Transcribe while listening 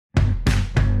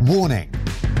Warning: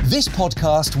 this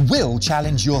podcast will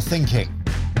challenge your thinking.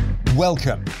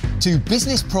 Welcome to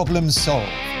Business Problems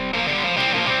Solved.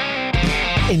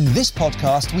 In this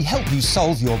podcast, we help you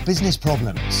solve your business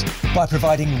problems by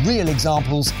providing real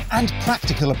examples and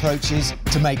practical approaches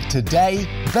to make today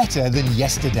better than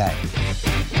yesterday.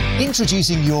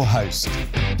 Introducing your host,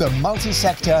 the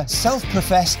multi-sector,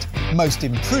 self-professed, most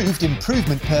improved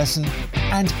improvement person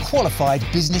and qualified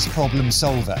business problem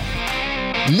solver,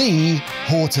 Lee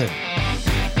Horton.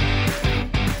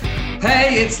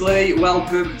 Hey, it's Lee.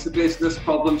 Welcome to Business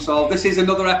Problem Solved. This is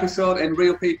another episode in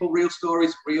Real People, Real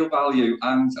Stories, Real Value.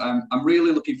 And I'm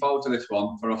really looking forward to this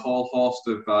one for a whole host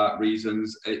of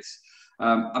reasons.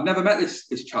 I've never met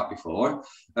this chap before,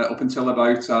 up until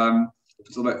about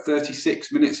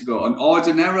 36 minutes ago. And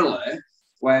ordinarily,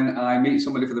 when I meet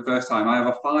somebody for the first time, I have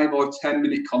a 5 or 10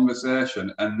 minute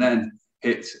conversation and then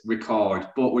hit record.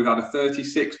 But we've had a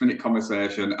 36-minute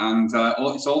conversation, and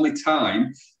it's only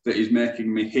time that is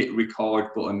making me hit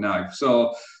record button now.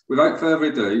 So without further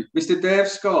ado, Mr. Dave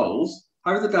Scholes,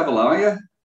 how the devil are you?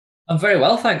 I'm very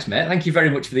well, thanks, mate. Thank you very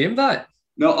much for the invite.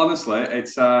 No, honestly,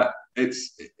 it's the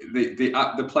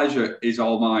pleasure is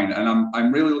all mine, and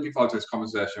I'm really looking forward to this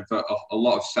conversation for a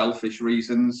lot of selfish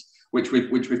reasons, which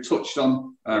we've touched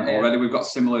on already. We've got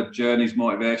similar journeys,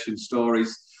 motivation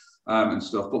stories, and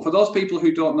stuff. But for those people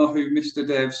who don't know who Mr.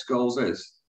 Dave Scholes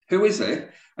is, who is he,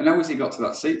 and how has he got to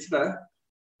that seat today?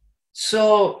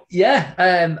 So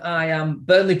I am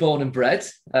Burnley born and bred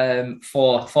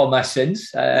for my sins.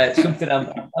 Something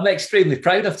I'm extremely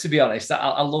proud of, to be honest.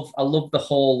 I love the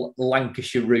whole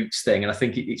Lancashire roots thing, and I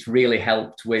think it's really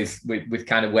helped with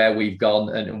kind of where we've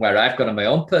gone and where I've gone on my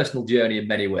own personal journey in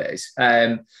many ways.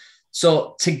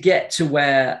 So to get to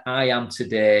where I am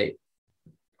today,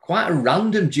 quite a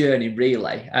random journey,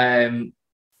 really. And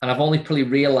I've only probably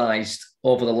realised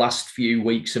over the last few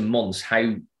weeks and months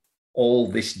how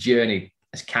all this journey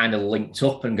has kind of linked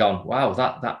up and gone, wow,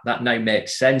 that now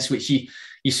makes sense, which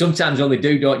you sometimes only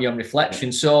do, don't you, on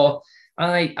reflection. So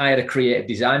I had a creative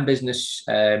design business,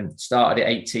 started it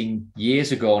 18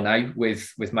 years ago now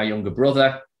with my younger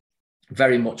brother,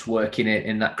 very much working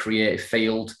in that creative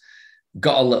field.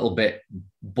 Got a little bit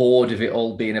bored of it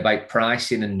all being about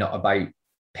pricing and not about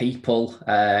people,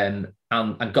 and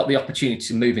got the opportunity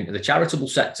to move into the charitable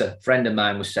sector. A friend of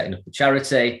mine was setting up a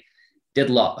charity, did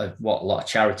a lot of what a lot of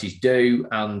charities do,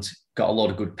 and got a lot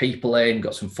of good people in,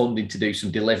 got some funding to do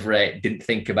some delivery, didn't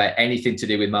think about anything to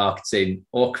do with marketing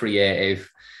or creative.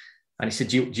 And he said,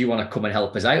 do you want to come and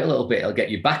help us out a little bit? It'll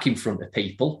get you back in front of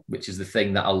people, which is the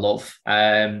thing that I love.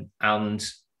 And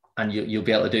you'll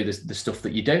be able to do the stuff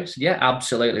that you do. So yeah,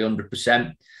 absolutely,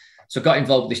 100%. So got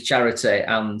involved with this charity,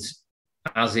 and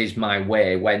as is my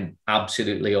way, went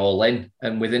absolutely all in.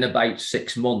 And within about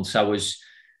 6 months, I was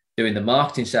doing the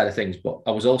marketing side of things, but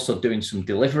I was also doing some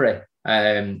delivery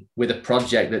with a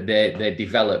project that they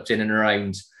developed in and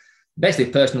around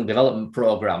basically a personal development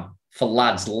program for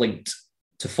lads linked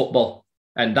to football.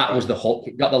 And that was the hook.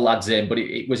 It got the lads in, but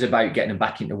it was about getting them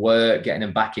back into work, getting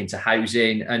them back into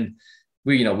housing. And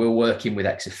we were working with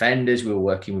ex-offenders, we were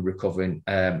working with recovering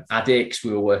addicts,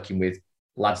 we were working with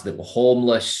lads that were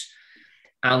homeless.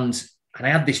 And I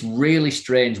had this really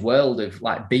strange world of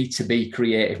like B2B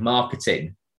creative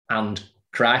marketing and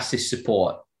crisis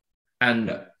support,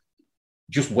 and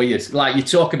just weird. Like you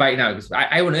talk about now,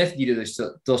 how on earth do you do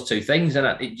those two things? And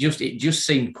it just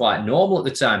seemed quite normal at the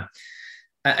time.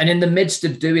 And in the midst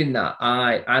of doing that,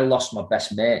 I lost my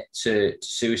best mate to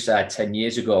suicide 10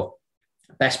 years ago.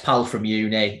 Best pal from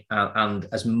uni, and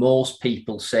as most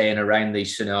people saying around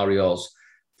these scenarios,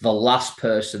 the last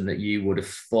person that you would have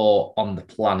thought on the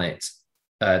planet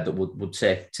that would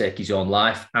take his own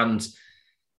life. And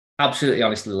absolutely,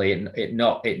 honestly, it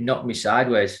knocked me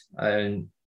sideways. And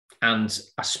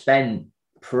I spent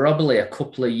probably a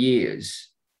couple of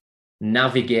years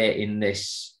navigating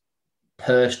this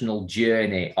personal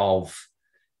journey of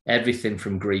everything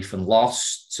from grief and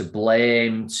loss to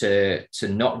blame to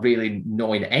not really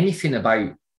knowing anything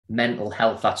about mental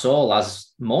health at all, as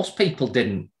most people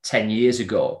didn't 10 years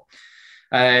ago.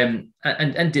 And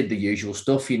did the usual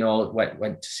stuff,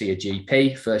 went to see a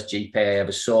GP, first GP I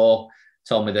ever saw,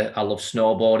 told me that I love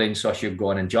snowboarding, so I should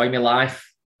go and enjoy my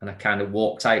life. And I kind of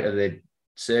walked out of the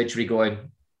surgery going,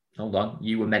 hold on,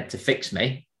 you were meant to fix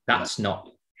me. That's not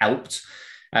helped.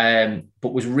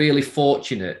 But was really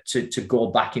fortunate to go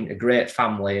back into great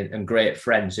family and great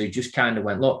friends who just kind of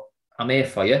went, look, I'm here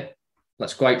for you.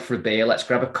 Let's go out for a beer. Let's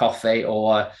grab a coffee.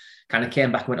 Or kind of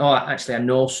came back and went, oh, actually, I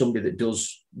know somebody that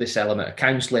does this element of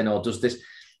counselling or does this.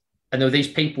 And there were these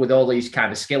people with all these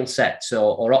kind of skill sets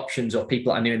or options, or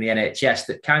people I knew in the NHS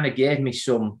that kind of gave me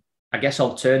some I guess,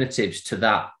 alternatives to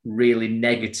that really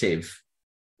negative,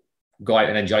 go out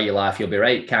and enjoy your life, you'll be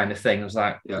right kind of thing. I was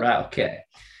like, right, okay.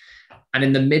 And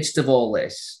in the midst of all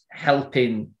this,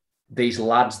 helping these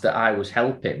lads that I was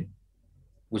helping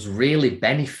was really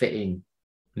benefiting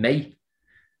me.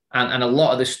 And a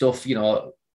lot of the stuff, you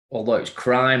know, although it was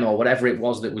crime or whatever it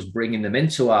was that was bringing them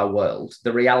into our world,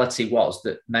 the reality was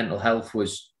that mental health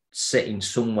was sitting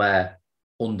somewhere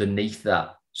underneath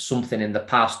that, something in the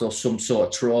past or some sort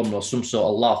of trauma or some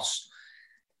sort of loss.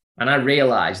 And I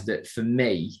realized that for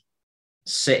me,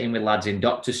 sitting with lads in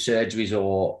doctor's surgeries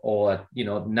or you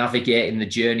know, navigating the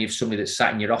journey of somebody that's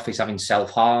sat in your office having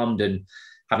self-harmed and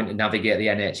having to navigate the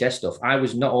NHS stuff, I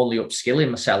was not only upskilling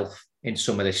myself in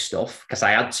some of this stuff, because I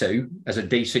had to, as a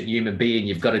decent human being,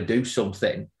 you've got to do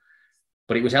something,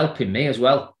 but it was helping me as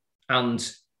well. And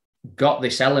got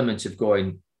this element of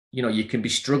going, you know, you can be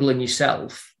struggling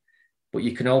yourself, but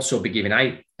you can also be giving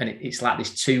out. And it's like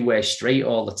this two-way street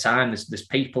all the time. There's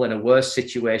people in a worse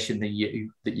situation than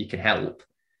you that you can help,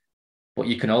 but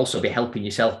you can also be helping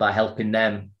yourself by helping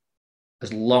them,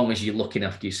 as long as you're looking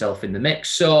after yourself in the mix.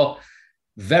 So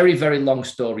very, very long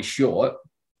story short,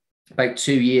 about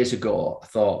 2 years ago, I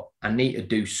thought, I need to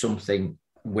do something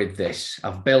with this.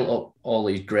 I've built up all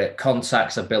these great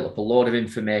contacts. I've built up a load of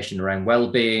information around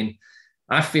well-being.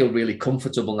 I feel really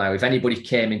comfortable now. If anybody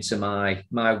came into my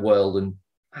world and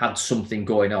had something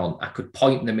going on, I could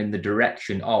point them in the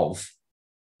direction of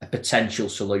a potential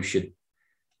solution.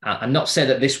 And not say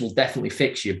that this will definitely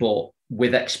fix you, but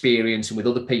with experience and with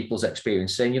other people's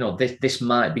experience, saying, you know, this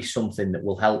might be something that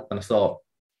will help. And I thought,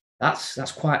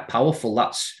 that's quite powerful.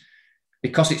 That's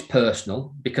because it's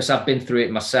personal, because I've been through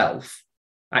it myself.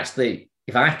 Actually,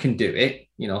 if I can do it,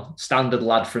 you know, standard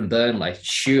lad from Burnley,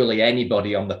 surely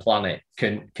anybody on the planet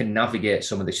can navigate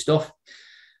some of this stuff.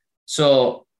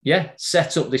 So yeah,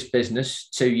 set up this business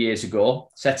 2 years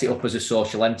ago, set it up as a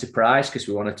social enterprise because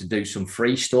we wanted to do some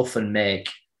free stuff and make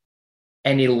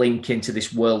any link into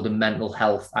this world of mental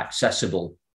health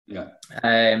accessible. Yeah.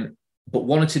 But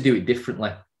wanted to do it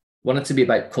differently. Wanted to be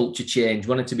about culture change,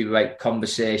 wanted to be about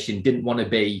conversation, didn't want to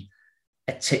be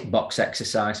a tick box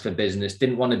exercise for business,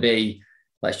 didn't want to be,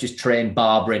 let's just train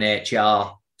Barbara in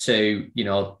HR to, you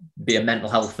know, be a mental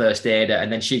health first aider,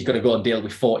 and then she's got to go and deal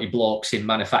with 40 blokes in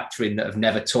manufacturing that have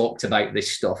never talked about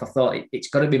this stuff. I thought it's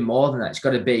got to be more than that. It's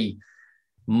got to be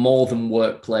more than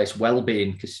workplace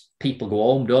well-being, because people go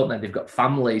home, don't they? They've got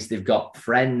families, they've got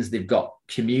friends, they've got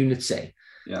community.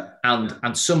 Yeah.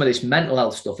 And some of this mental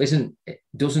health stuff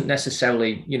doesn't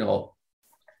necessarily, you know,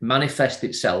 manifest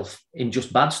itself in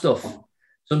just bad stuff.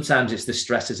 Sometimes it's the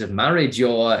stresses of marriage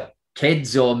or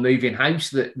kids or moving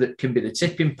house that can be the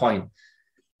tipping point.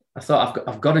 I thought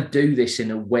I've got to do this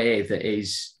in a way that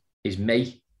is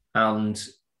me. And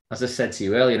as I said to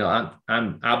you earlier, you know,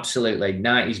 I'm absolutely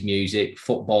 90s music,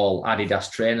 football,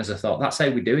 Adidas trainers. I thought that's how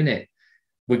we're doing it.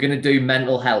 We're going to do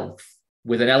mental health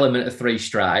with an element of Three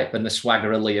Stripe and the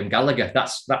swagger of Liam Gallagher.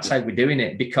 That's how we're doing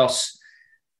it, because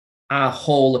our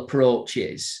whole approach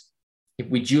is, if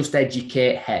we just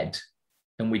educate head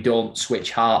and we don't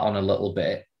switch heart on a little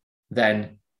bit,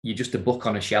 then you're just a book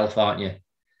on a shelf, aren't you?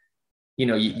 You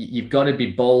know, you've got to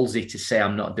be ballsy to say,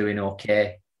 I'm not doing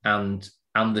okay. And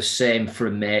I'm the same for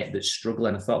a mate that's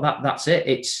struggling. I thought that's it.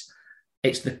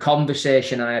 It's the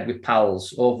conversation I had with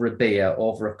pals over a beer,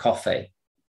 over a coffee,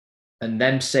 and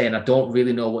them saying, I don't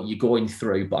really know what you're going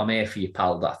through, but I'm here for you,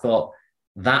 pal. That I thought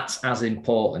that's as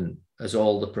important as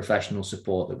all the professional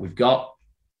support that we've got.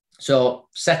 So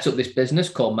set up this business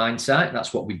called Mindsight.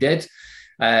 That's what we did.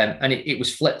 And it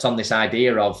was flipped on this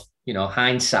idea of, you know,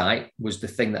 hindsight was the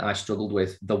thing that I struggled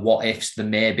with, the what ifs, the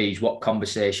maybes, what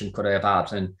conversation could I have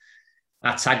had? And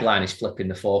our tagline is flipping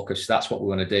the focus. That's what we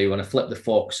want to do. We want to flip the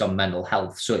focus on mental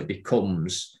health so it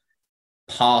becomes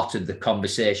part of the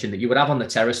conversation that you would have on the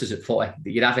terraces at footy,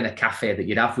 that you'd have in a cafe, that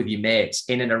you'd have with your mates,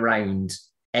 in and around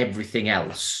everything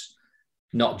else,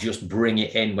 not just bring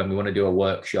it in when we want to do a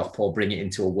workshop or bring it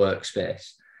into a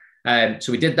workspace.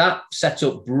 So we did that, set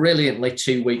up brilliantly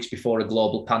 2 weeks before a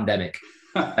global pandemic.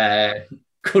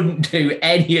 Couldn't do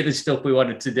any of the stuff we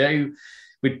wanted to do.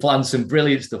 We'd planned some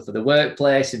brilliant stuff for the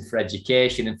workplace and for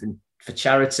education and for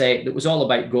charity. That was all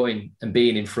about going and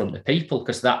being in front of people,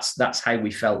 because that's how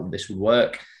we felt this would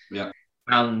work. Yeah.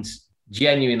 And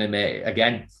genuinely, mate,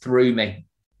 again, threw me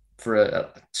for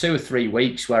 2 or 3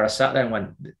 weeks where I sat there and went,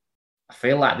 I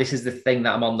feel like this is the thing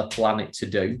that I'm on the planet to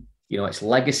do. You know, it's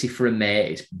legacy for a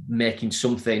mate. It's making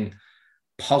something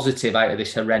positive out of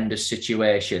this horrendous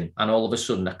situation. And all of a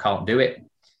sudden I can't do it.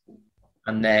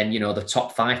 And then, you know, the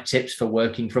top 5 tips for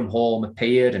working from home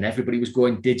appeared and everybody was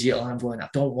going digital. I'm going, I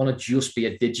don't want to just be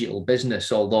a digital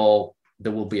business, although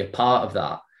there will be a part of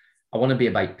that. I want to be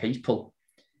about people.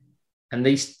 And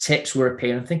these tips were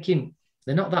appearing, thinking,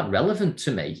 they're not that relevant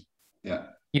to me. Yeah.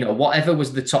 Whatever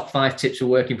was the top 5 tips for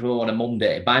working from home on a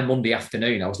Monday, by Monday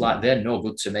afternoon, I was like, they're no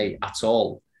good to me at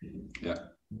all. Yeah.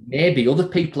 Maybe other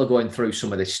people are going through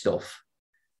some of this stuff.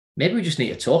 Maybe we just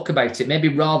need to talk about it. Maybe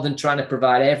rather than trying to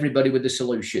provide everybody with the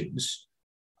solutions,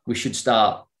 we should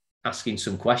start asking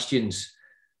some questions.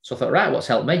 So I thought, right, what's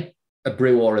helped me? A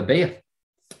brew or a beer.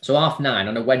 So 9:30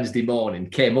 on a Wednesday morning,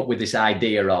 came up with this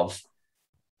idea of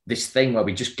this thing where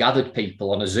we just gathered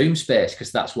people on a Zoom space,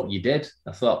 because that's what you did.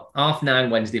 I thought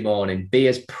 9:30 Wednesday morning,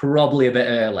 beer's probably a bit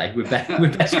early. We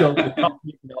best go with the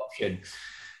coffee option.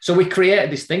 So we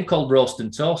created this thing called Roast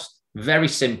and Toast. Very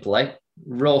simply,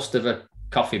 roast of a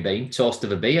coffee bean, toast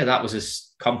of a beer. That was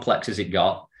as complex as it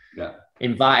got. Yeah.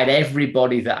 Invited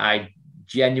everybody that I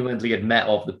genuinely had met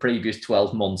over the previous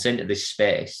 12 months into this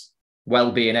space.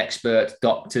 Wellbeing experts,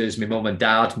 doctors, my mum and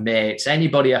dad, mates,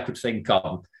 anybody I could think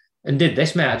of. And did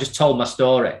this, mate. I just told my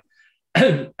story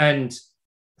and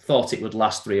thought it would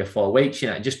last 3 or 4 weeks.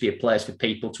 It'd just be a place for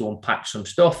people to unpack some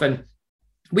stuff. And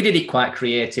we did it quite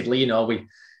creatively.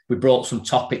 We brought some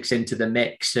topics into the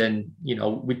mix, and,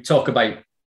 we'd talk about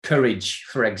courage,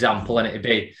 for example, and it'd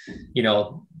be,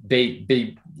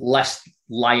 be less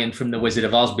Lion from the Wizard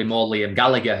of Oz, be more Liam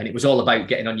Gallagher. And it was all about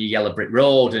getting on your yellow brick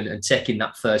road and taking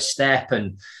that first step,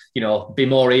 and, be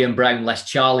more Ian Brown, less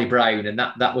Charlie Brown. And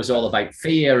that was all about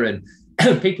fear. And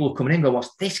people were coming in and go,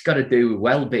 what's this got to do with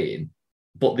well-being?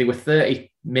 But they were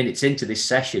 30 minutes into this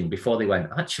session before they went,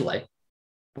 actually,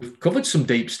 we've covered some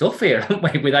deep stuff here,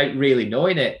 haven't we, without really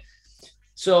knowing it.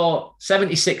 So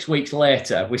 76 weeks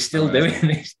later, we're still doing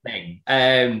this thing.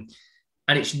 And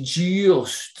it's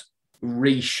just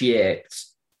reshaped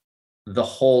the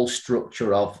whole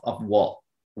structure of what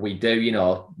we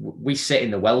do. We sit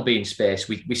in the wellbeing space.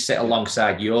 We sit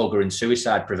alongside yoga and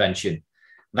suicide prevention.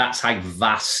 That's how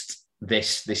vast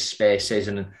this space is.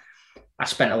 And I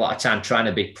spent a lot of time trying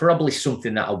to be probably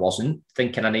something that I wasn't,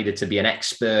 thinking I needed to be an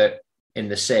expert in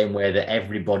the same way that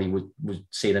everybody would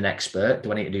see an expert.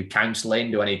 Do I need to do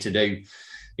counseling? Do I need to do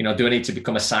I need to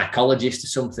become a psychologist or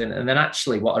something? And then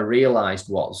actually what I realized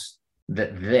was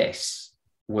that this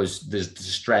was the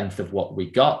strength of what we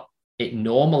got. It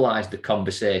normalized the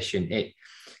conversation.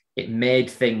 It made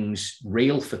things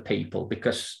real for people,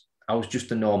 because I was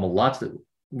just a normal lad that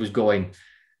was going,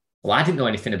 well, I didn't know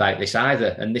anything about this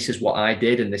either. And this is what I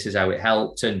did, and this is how it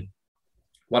helped. And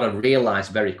what I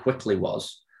realized very quickly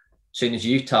was, as soon as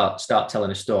you start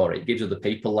telling a story, it gives other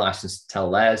people license to tell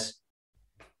theirs.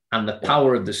 And the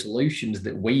power of the solutions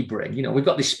that we bring, we've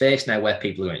got this space now where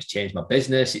people are going, it's changed my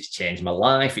business, it's changed my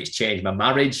life, it's changed my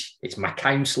marriage, it's my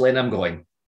counselling. I'm going,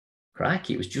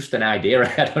 crikey, it was just an idea I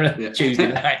had on a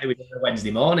Tuesday night, it was a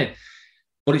Wednesday morning.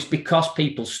 But it's because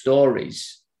people's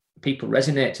stories, people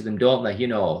resonate to them, don't they?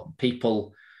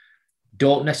 People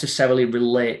don't necessarily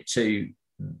relate to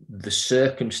the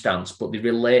circumstance, but they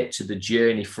relate to the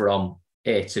journey from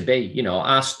A to B.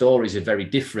 Our stories are very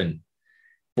different,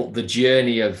 but the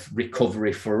journey of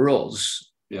recovery for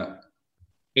us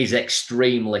is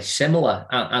extremely similar.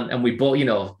 And we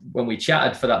both, when we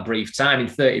chatted for that brief time, in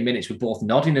 30 minutes, we're both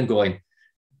nodding and going,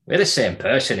 we're the same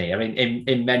person here. I mean,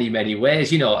 in many, many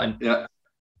ways, and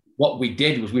what we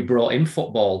did was we brought in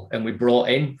football, and we brought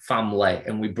in family,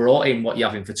 and we brought in what you're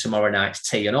having for tomorrow night's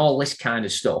tea and all this kind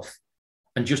of stuff,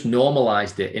 and just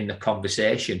normalized it in the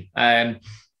conversation.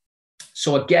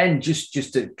 So again, just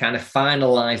to kind of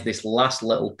finalize this last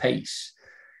little piece,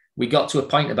 we got to a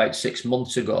point about 6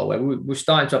 months ago where we were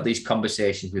starting to have these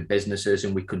conversations with businesses,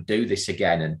 and we could do this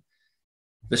again. And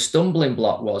the stumbling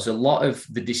block was a lot of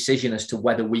the decision as to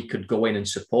whether we could go in and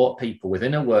support people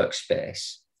within a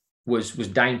workspace was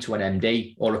down to an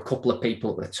MD or a couple of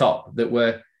people at the top that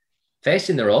were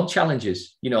facing their own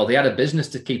challenges. They had a business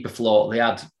to keep afloat. They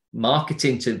had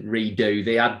marketing to redo.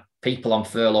 They had people on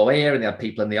furlough here, and they had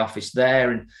people in the office there.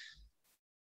 And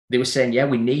they were saying, yeah,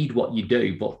 we need what you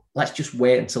do, but let's just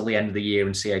wait until the end of the year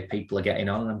and see how people are getting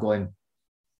on. And I'm going,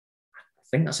 I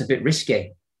think that's a bit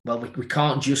risky. Well, we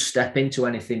can't just step into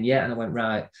anything yet. And I went,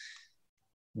 right,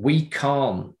 we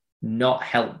can't not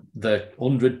help the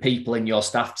 100 people in your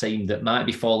staff team that might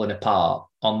be falling apart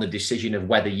on the decision of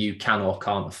whether you can or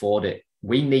can't afford it.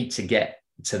 We need to get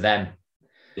to them.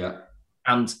 Yeah.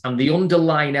 And the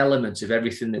underlying element of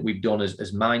everything that we've done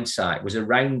as Mindsight was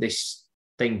around this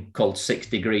thing called 6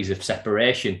 degrees of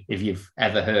separation, if you've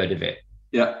ever heard of it.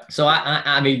 Yeah. So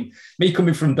I mean, me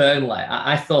coming from Burnley,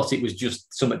 I thought it was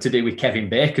just something to do with Kevin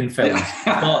Bacon films.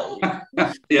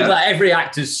 It was like every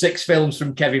actor's 6 films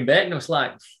from Kevin Bacon. I was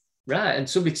like, right. And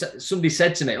somebody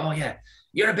said to me, oh yeah,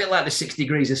 you're a bit like the 6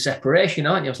 degrees of separation,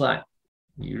 aren't you? I was like,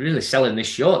 you're really selling this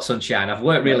short, Sunshine. I've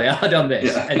worked really hard on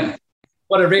this. Yeah. And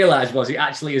what I realised was it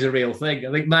actually is a real thing.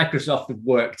 I think Microsoft have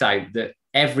worked out that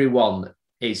everyone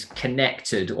is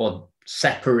connected or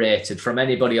separated from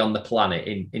anybody on the planet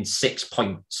in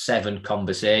 6.7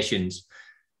 conversations.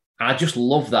 And I just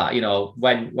love that. You know,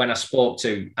 when I spoke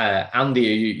to Andy,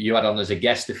 you had on as a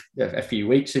guest a few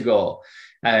weeks ago,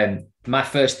 my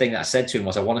first thing that I said to him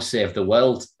was, I want to save the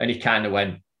world. And he kind of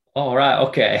went, all right,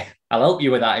 okay, I'll help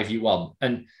you with that if you want.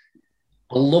 And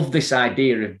I love this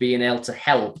idea of being able to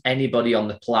help anybody on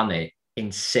the planet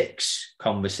in 6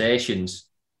 conversations.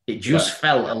 It just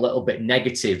felt a little bit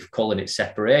negative calling it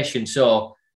separation.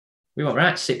 So we went,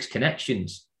 right, 6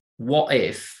 connections. What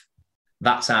if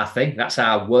that's our thing? That's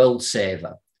our world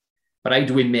saver. But how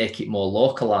do we make it more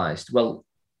localized? Well,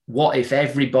 what if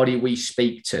everybody we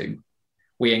speak to,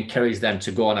 we encourage them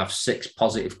to go and have 6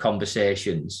 positive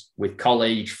conversations with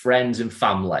colleagues, friends, and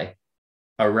family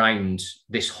around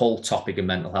this whole topic of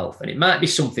mental health? And it might be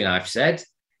something I've said.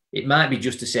 It might be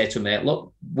just to say to a mate,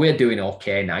 look, we're doing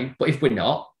okay now, but if we're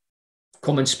not,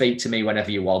 come and speak to me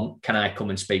whenever you want. Can I come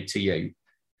and speak to you?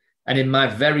 And in my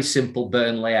very simple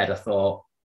Burnley head, I thought,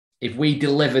 if we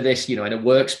deliver this, you know, in a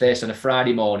workspace on a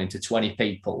Friday morning to 20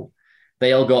 people,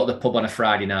 they all go to the pub on a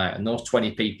Friday night and those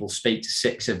 20 people speak to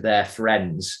 6 of their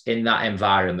friends in that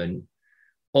environment,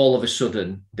 all of a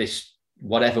sudden, this,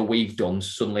 whatever we've done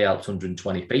suddenly helps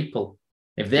 120 people.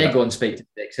 If they go and speak to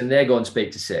 6 and they go and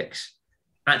speak to 6,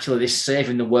 actually this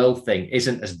saving the world thing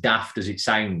isn't as daft as it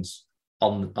sounds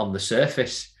on the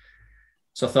surface.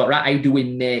 So I thought, right, how do we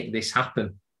make this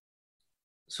happen?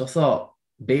 So I thought,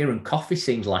 beer and coffee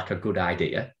seems like a good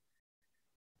idea.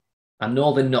 I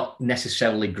know they're not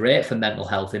necessarily great for mental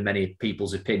health in many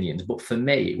people's opinions, but for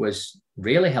me, it was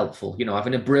really helpful. You know,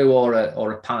 having a brew or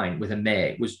a pint with a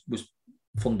mate was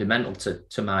fundamental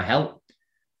to my health.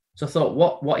 So I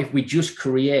thought, what if we just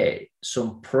create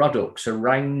some products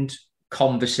around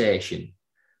conversation?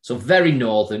 So very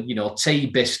northern, you know, tea,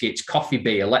 biscuits, coffee,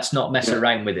 beer. Let's not mess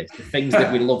around with it. The things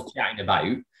that we love chatting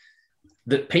about,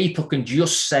 that people can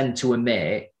just send to a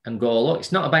mate and go, look,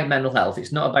 it's not about mental health.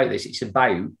 It's not about this. It's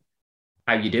about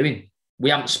how you doing. We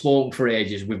haven't spoken for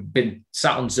ages. We've been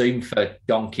sat on Zoom for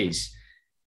donkeys.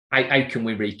 How can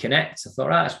we reconnect? I thought,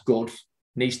 that's good.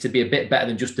 Needs to be a bit better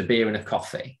than just a beer and a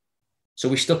coffee. So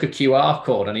we stuck a QR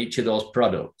code on each of those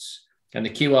products. And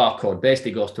the QR code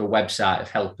basically goes to a website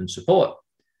of help and support.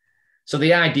 So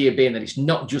the idea being that it's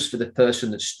not just for the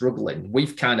person that's struggling.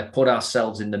 We've kind of put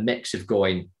ourselves in the mix of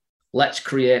going, let's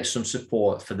create some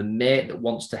support for the mate that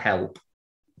wants to help,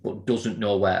 but doesn't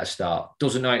know where to start,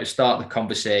 doesn't know how to start the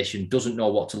conversation, doesn't know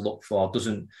what to look for, because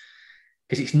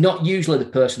it's not usually the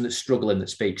person that's struggling that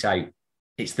speaks out.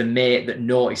 It's the mate that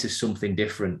notices something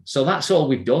different. So that's all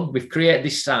we've done. We've created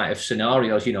this site of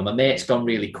scenarios. You know, my mate's gone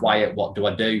really quiet. What do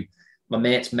I do? My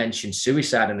mate's mentioned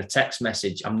suicide in a text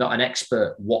message. I'm not an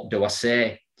expert. What do I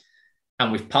say?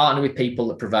 And we've partnered with people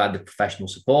that provide the professional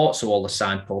support. So all the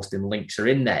signposting links are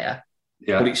in there.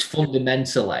 Yeah. But it's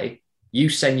fundamentally, you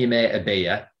send your mate a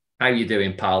beer. How you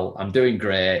doing, pal? I'm doing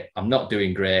great. I'm not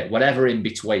doing great. Whatever in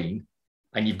between.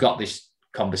 And you've got this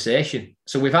conversation.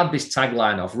 So we've had this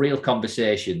tagline of real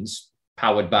conversations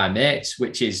powered by mates,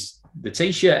 which is the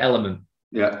t-shirt element.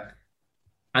 Yeah.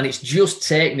 And it's just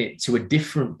taking it to a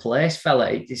different place,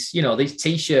 fella. It's, you know, these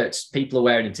t-shirts people are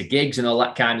wearing into gigs and all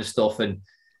that kind of stuff, and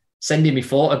sending me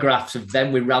photographs of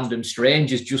them with random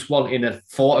strangers just wanting a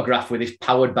photograph with this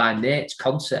powered by mates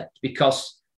concept,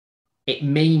 because it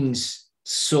means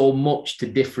so much to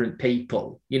different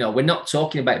people. You know, we're not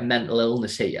talking about mental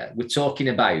illness here. We're talking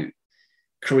about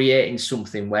creating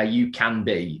something where you can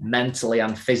be mentally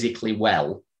and physically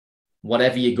well,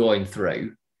 whatever you're going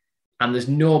through. And there's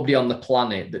nobody on the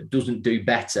planet that doesn't do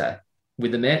better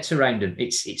with the mates around them.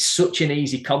 It's such an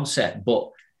easy concept,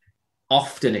 but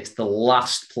often it's the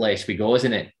last place we go,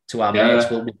 isn't it? To our mates.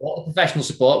 We'll go to professional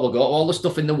support, we'll go to all the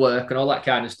stuff in the work and all that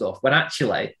kind of stuff. When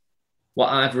actually, what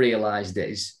I've realised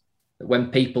is that when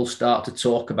people start to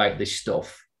talk about this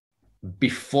stuff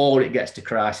before it gets to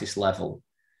crisis level,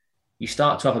 you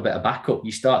start to have a bit of backup.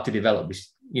 You start to develop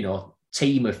this, you know,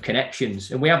 team of connections.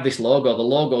 And we have this logo. The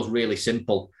logo's really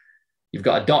simple. You've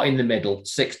got a dot in the middle,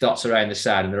 6 dots around the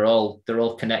side, and they're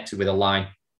all connected with a line.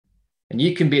 And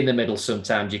you can be in the middle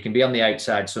sometimes, you can be on the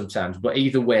outside sometimes, but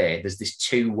either way, there's this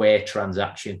two-way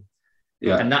transaction.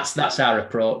 Yeah. And that's our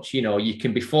approach. You know, you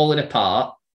can be falling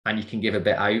apart and you can give a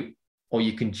bit out, or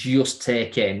you can just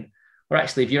take in, or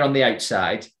actually, if you're on the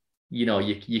outside, you know,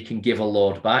 you can give a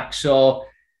load back. So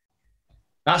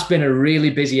that's been a really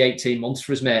busy 18 months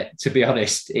for us, mate, to be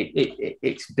honest.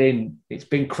 It's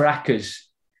been crackers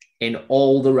in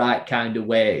all the right kind of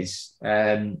ways.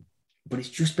 but it's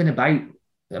just been about,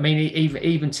 I mean,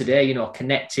 even today, you know,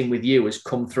 connecting with you has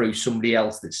come through somebody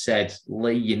else that said,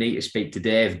 Lee, you need to speak to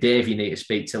Dave. Dave, you need to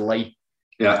speak to Lee.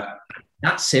 Yeah.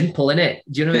 That's simple, isn't it?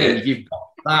 Do you know what I mean? If you've got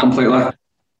that, completely.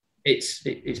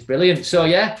 It's brilliant. So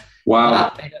yeah, wow.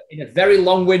 That, in a very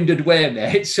long-winded way,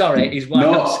 mate. Sorry, is why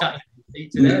I'm sat here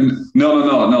today.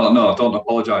 No. Don't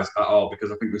apologise at all,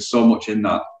 because I think there's so much in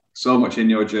that, so much in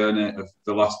your journey of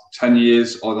the last 10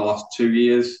 years or the last 2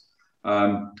 years.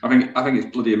 I think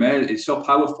it's bloody amazing. It's so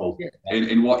powerful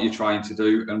in what you're trying to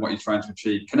do and what you're trying to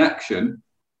achieve. Connection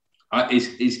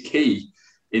is key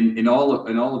in all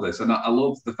of this, and I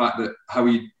love the fact that how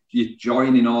you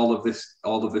join in all of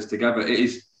this together.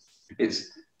 It's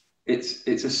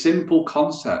a simple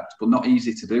concept, but not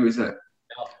easy to do, is it?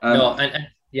 No, and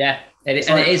yeah, it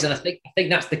is, and I think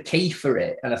that's the key for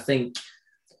it, and I think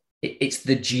it's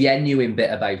the genuine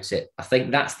bit about it. I think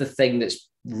that's the thing that's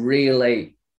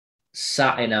really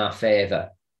sat in our favour.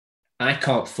 I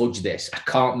can't fudge this. I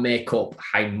can't make up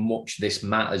how much this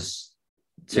matters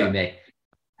to me.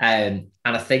 And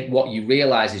I think what you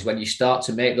realise is when you start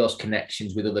to make those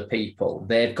connections with other people,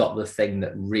 they've got the thing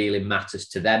that really matters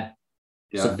to them.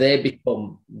 Yeah. So they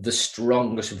become the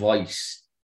strongest voice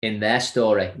in their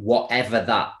story, whatever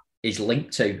that is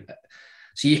linked to.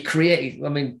 So you create, I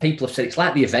mean, people have said it's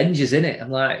like the Avengers, isn't it? I'm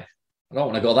like, I don't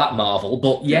want to go that Marvel,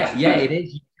 but yeah, it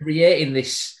is. You're creating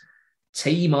this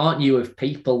team, aren't you, of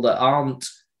people that aren't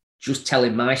just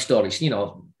telling my stories. You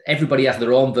know, everybody has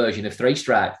their own version of Three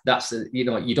Stripe. That's, you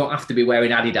know, you don't have to be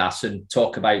wearing Adidas and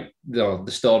talk about, you know,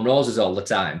 the Stone Roses all the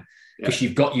time, because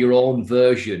you've got your own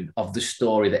version of the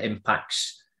story that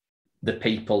impacts the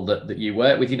people that you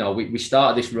work with. You know, we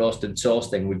started this roast and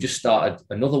toast thing. We've just started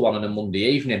another one on a Monday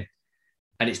evening,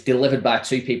 and it's delivered by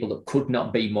two people that could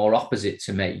not be more opposite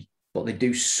to me, but they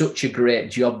do such a great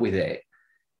job with it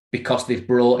because they've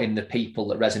brought in the people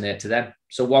that resonate to them.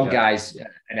 So one guy's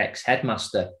an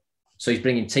ex-headmaster, so he's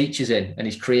bringing teachers in, and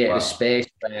he's created a space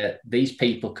where these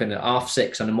people can at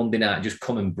 6:30 on a Monday night just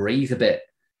come and breathe a bit.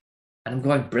 And I'm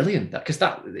going, brilliant, because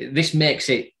this makes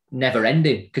it never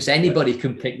ending, because anybody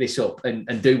can pick this up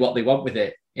and do what they want with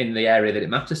it in the area that it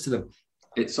matters to them.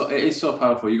 It is so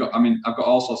powerful. I've got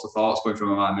all sorts of thoughts going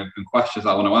through my mind and questions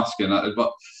I want to ask you.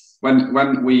 But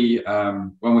when we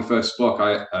first spoke,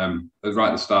 right at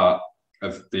the start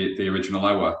of the original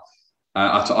hour,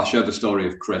 I shared the story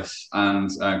of Chris,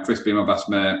 and Chris being my best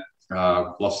mate,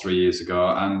 lost 3 years ago,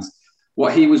 and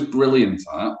what he was brilliant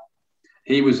at.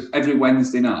 He was every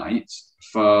Wednesday night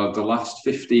for the last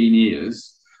 15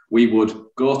 years. We would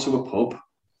go to a pub,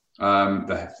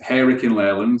 the Hayrick in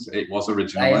Leyland. It was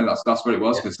originally that's what it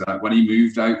was, because when he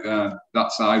moved out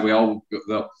that side, we all.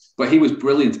 But he was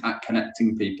brilliant at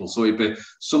connecting people. So he'd be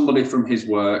somebody from his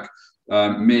work,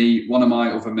 me, one of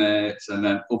my other mates, and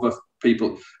then other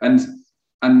people, and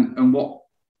what.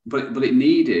 But it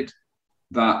needed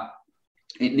that.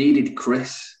 It needed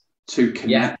Chris to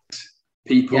connect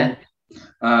people. Yeah.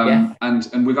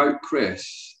 And without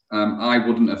Chris, I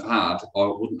wouldn't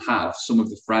have some of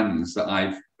the friends that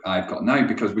I've got now,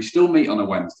 because we still meet on a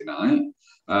Wednesday night.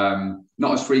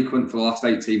 Not as frequent for the last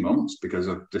 18 months because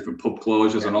of different pub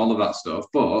closures and all of that stuff,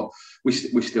 but we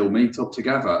still meet up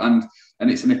together, and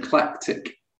it's an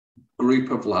eclectic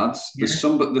group of lads. There's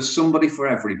somebody for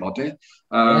everybody.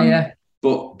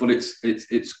 But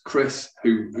it's Chris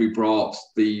who brought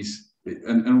these,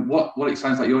 and what it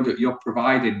sounds like you're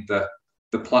providing the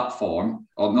platform,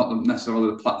 or not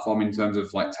necessarily the platform in terms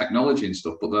of like technology and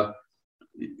stuff, but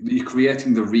you're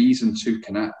creating the reason to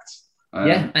connect.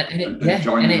 And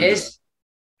it is.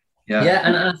 Yeah,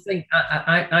 and I think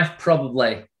I've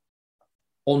probably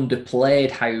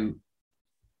underplayed how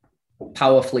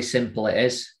powerfully simple it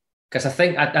is, because I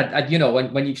think I you know,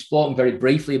 when you've spoken very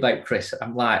briefly about Chris,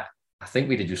 I'm like, I think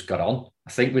we'd have just got on.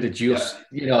 I think we'd have just,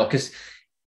 you know, because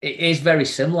it is very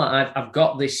similar. I've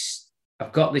got this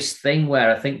thing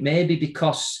where I think maybe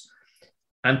because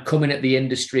I'm coming at the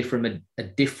industry from a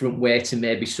different way to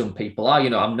maybe some people are.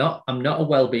 You know, I'm not a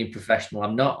wellbeing professional.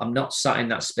 I'm not sat in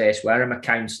that space where I'm a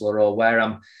counsellor or where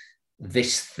I'm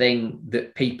this thing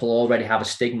that people already have a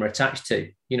stigma attached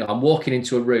to. You know, I'm walking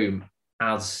into a room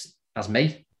as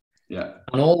me. Yeah.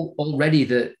 And already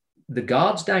the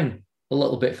guard's down a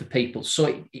little bit for people.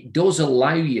 So it does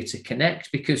allow you to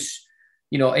connect, because,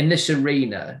 you know, in this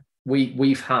arena,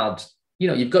 we've had, you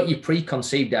know, you've got your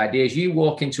preconceived ideas. You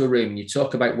walk into a room and you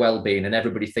talk about well-being and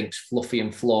everybody thinks fluffy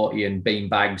and floaty and bean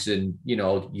bags and, you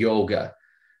know, yoga.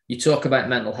 You talk about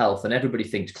mental health and everybody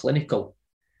thinks clinical.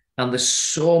 And there's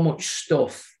so much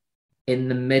stuff in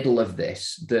the middle of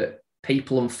this that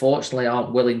people unfortunately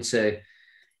aren't willing to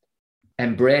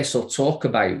embrace or talk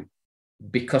about,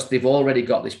 because they've already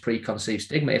got this preconceived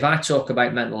stigma. If I talk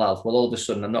about mental health, well, all of a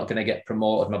sudden I'm not going to get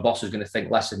promoted. My boss is going to think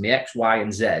less of me, X, Y,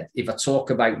 and Z. If I talk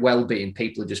about well-being,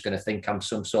 people are just going to think I'm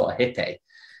some sort of hippie.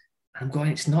 I'm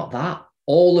going, it's not that.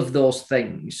 All of those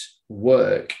things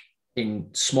work in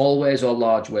small ways or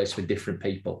large ways for different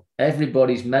people.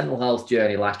 Everybody's mental health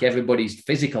journey, like everybody's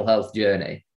physical health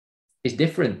journey, is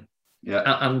different. Yeah.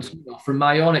 And from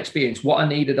my own experience, what I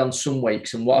needed on some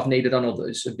weeks and what I've needed on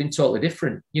others have been totally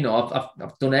different. You know,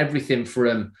 I've done everything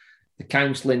from the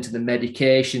counselling to the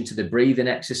medication to the breathing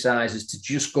exercises to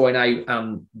just going out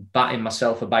and batting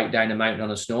myself about down a mountain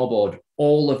on a snowboard,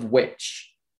 all of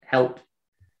which help.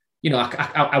 You know,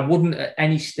 I wouldn't at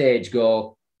any stage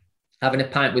go, having a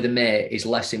pint with a mate is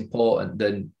less important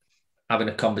than having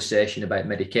a conversation about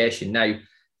medication. Now,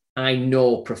 I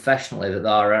know professionally that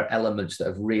there are elements that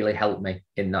have really helped me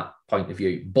in that point of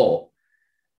view. But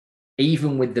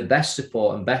even with the best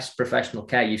support and best professional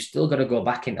care, you've still got to go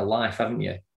back into life, haven't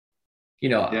you? You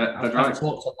know, I've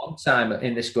talked a long time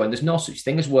in this going, there's no such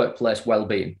thing as workplace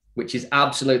well-being, which is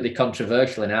absolutely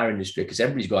controversial in our industry because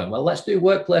everybody's going, well, let's do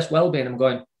workplace well-being. I'm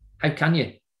going, how can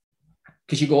you?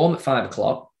 Because you go home at 5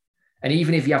 o'clock. And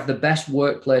even if you have the best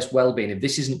workplace well-being, if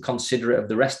this isn't considerate of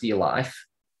the rest of your life,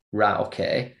 right,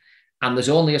 okay, and there's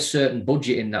only a certain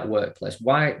budget in that workplace,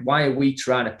 why are we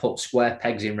trying to put square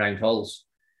pegs in round holes?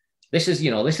 This is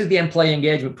the employee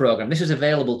engagement program. This is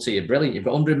available to you. Brilliant. You've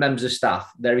got 100 members of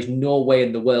staff. There is no way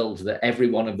in the world that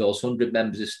every one of those 100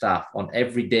 members of staff on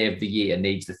every day of the year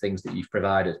needs the things that you've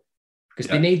provided. Because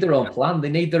they need their own plan. They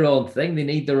need their own thing. They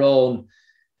need their own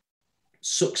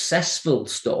successful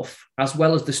stuff, as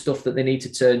well as the stuff that they need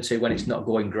to turn to when it's not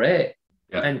going great.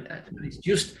 Yeah. And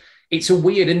it's a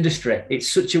weird industry. It's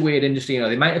such a weird industry. You know,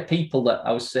 the amount of people that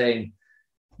I was saying,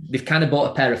 they've kind of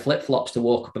bought a pair of flip-flops to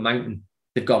walk up a mountain.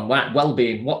 They've gone,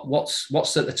 well-being,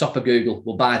 what's at the top of Google?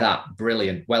 We'll buy that.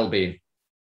 Brilliant. Well-being.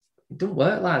 It doesn't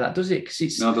work like that, does it? Because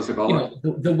it's, no, it doesn't you know,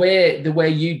 the way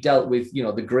you dealt with, you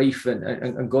know, the grief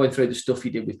and going through the stuff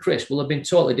you did with Chris will have been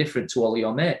totally different to all of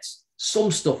your mates.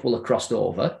 Some stuff will have crossed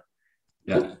over.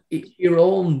 Yeah. But it's your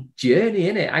own journey,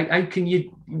 innit? How can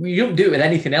you don't do it with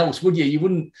anything else, would you? You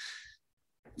wouldn't.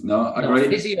 No, I agree.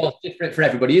 Physio is different for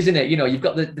everybody, isn't it? You know, you've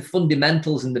got the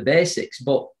fundamentals and the basics,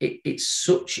 but it's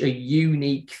such a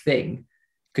unique thing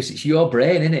because it's your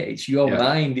brain, isn't it? It's your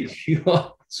mind. It's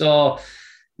your... So,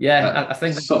 I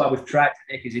think that's why we've tried to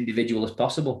make as individual as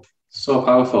possible. So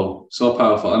powerful.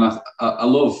 And I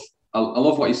love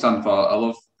what you stand for. I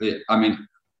love it. I mean,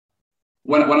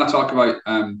 when I talk about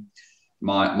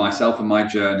myself and my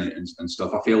journey and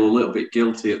stuff, I feel a little bit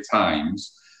guilty at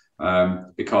times.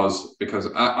 Because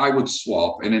I would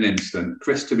swap in an instant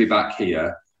Chris to be back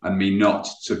here and me not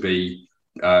to be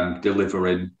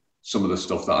delivering some of the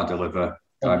stuff that I deliver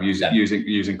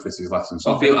using Chris's lessons.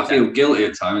 So I feel guilty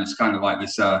at times. It's kind of like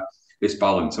this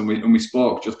balance. And we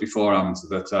spoke just beforehand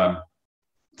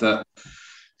that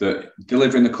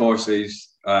delivering the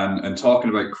courses and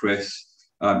talking about Chris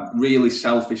really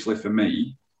selfishly for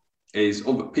me is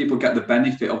other people get the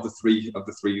benefit of the three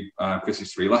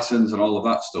Chris's 3 lessons and all of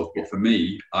that stuff. But for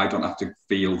me, I don't have to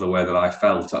feel the way that I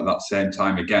felt at that same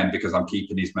time again because I'm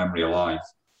keeping his memory alive.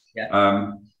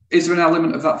 Yeah. Is there an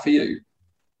element of that for you?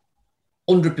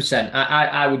 100%.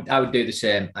 I would do the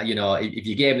same. You know, if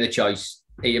you gave me the choice,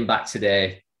 eating back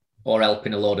today or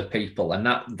helping a load of people, and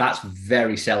that's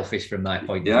very selfish from my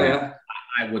point of view. Yeah.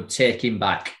 I would take him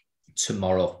back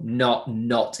tomorrow. Not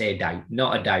a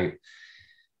doubt.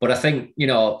 But I think, you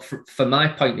know, for my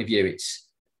point of view, it's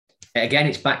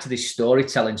back to this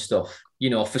storytelling stuff. You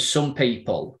know, for some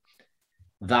people,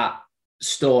 that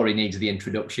story needs the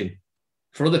introduction.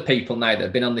 For other people now that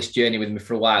have been on this journey with me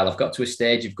for a while, I've got to a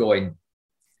stage of going,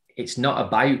 it's not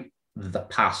about the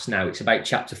past now. It's about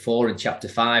chapter 4 and chapter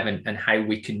 5 and how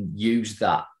we can use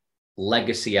that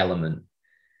legacy element.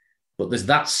 But there's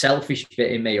that selfish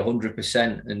bit in me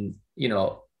 100%. And, you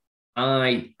know,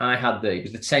 I had it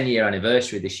was the 10-year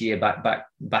anniversary this year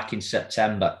back in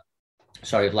September,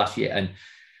 of last year. And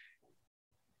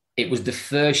it was the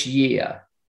first year,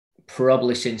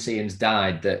 probably since Ian's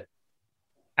died, that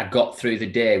I got through the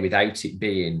day without it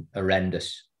being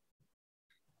horrendous.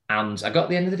 And I got to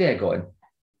the end of the day going,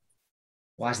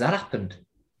 why's that happened?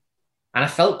 And I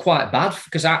felt quite bad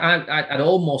because I'd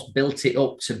almost built it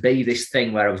up to be this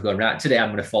thing where I was going, right, today I'm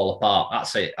going to fall apart.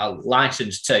 That's it. I'm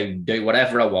licensed to do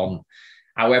whatever I want,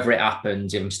 however it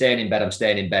happens. If I'm staying in bed, I'm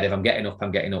staying in bed. If I'm getting up,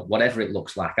 I'm getting up, whatever it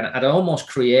looks like. And I'd almost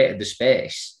created the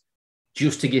space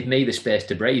just to give me the space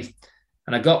to breathe.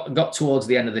 And I got towards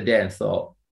the end of the day and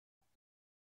thought,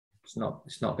 it's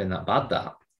not been that bad,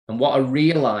 that. And what I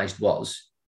realised was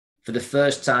for the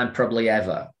first time probably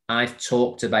ever, I've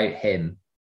talked about him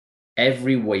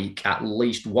every week, at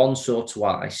least once or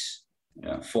twice,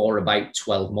 for about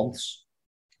 12 months.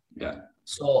 Yeah.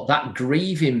 So that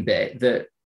grieving bit that,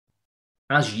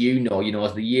 as you know,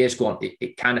 as the years go on,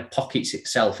 it kind of pockets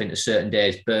itself into certain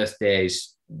days,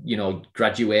 birthdays,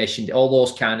 graduation, all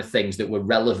those kind of things that were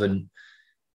relevant,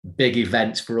 big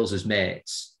events for us as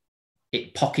mates.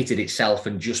 It pocketed itself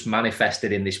and just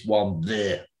manifested in this one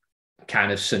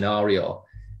kind of scenario.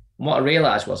 And what I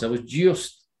realized was I was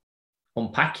just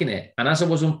unpacking it. And as I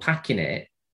was unpacking it,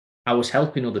 I was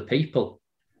helping other people.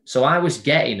 So I was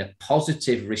getting a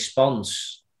positive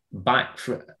response back.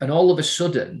 And all of a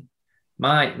sudden,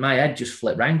 my head just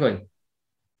flipped around going,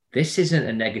 this isn't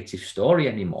a negative story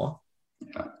anymore.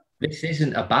 Yeah. This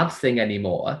isn't a bad thing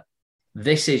anymore.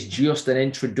 This is just an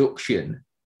introduction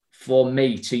for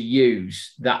me to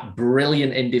use that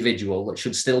brilliant individual that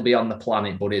should still be on the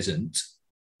planet but isn't,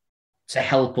 to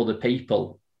help other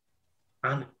people.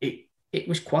 And it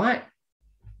was quite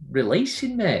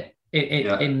releasing, mate,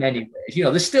 in many ways.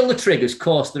 There's still the triggers, of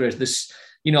course there is. This,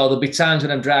 there'll be times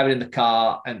when I'm driving in the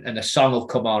car and a song will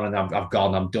come on and I've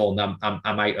gone, I'm done,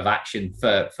 I'm out of action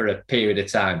for a period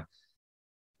of time.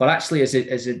 But actually,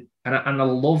 and I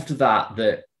loved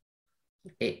that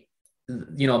it,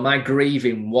 my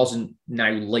grieving wasn't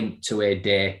now linked to a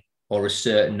day or a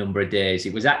certain number of days.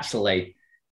 It was actually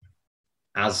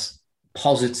as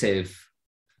positive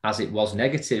as it was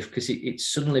negative, because it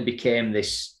suddenly became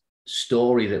this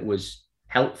story that was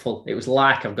helpful. It was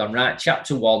like, I've gone, right,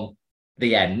 chapter 1,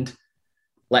 the end.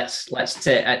 Let's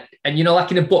take, and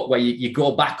like in a book where you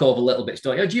go back over little bits,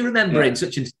 don't you? Do you remember in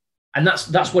such and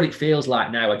that's what it feels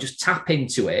like now. I just tap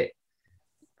into it,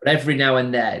 but every now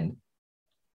and then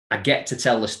I get to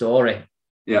tell the story.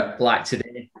 Yeah. Like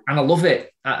today. And I love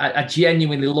it. I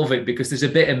genuinely love it, because there's a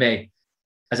bit of me,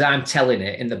 as I'm telling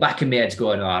it, in the back of my head's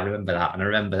going, oh, I remember that, and I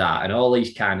remember that, and all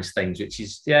these kind of things, which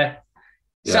is,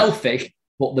 selfish,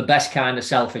 but the best kind of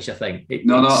selfish, I think.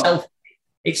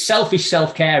 It's selfish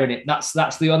self-care, in it.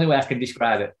 That's the only way I can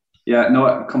describe it. Yeah, no,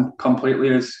 it completely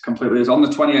is. On the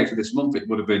 28th of this month, it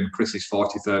would have been Chris's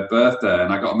 43rd birthday,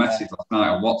 and I got a message last night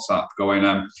on WhatsApp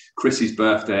going, Chris's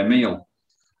birthday meal.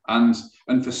 And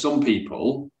for some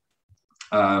people,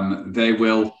 they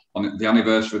will, on the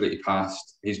anniversary that he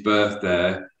passed, his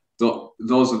birthday,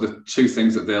 those are the two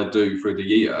things that they'll do through the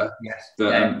year.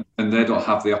 Yes. And they don't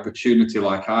have the opportunity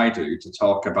like I do to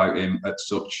talk about him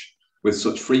with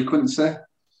such frequency.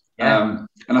 Yeah.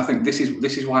 And I think this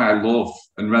is why I love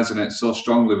and resonate so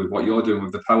strongly with what you're doing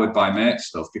with the Powered by Mate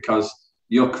stuff, because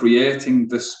you're creating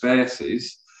the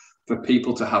spaces for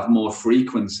people to have more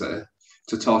frequency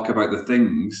to talk about the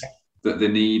things that they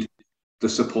need the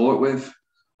support with.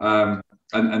 And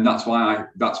that's why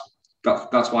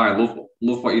I love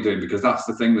what you're doing, because that's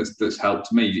the thing that's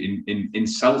helped me in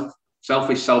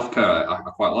selfish self-care. I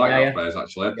quite like that phrase,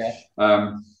 actually.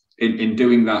 Yeah. In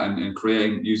doing that and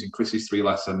creating, using Chris's 3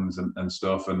 lessons and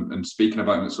stuff and speaking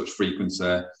about them at such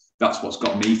frequency, that's what's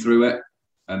got me through it.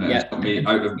 And it's got me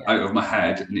out of my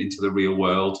head and into the real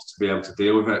world to be able to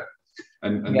deal with it.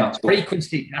 And that's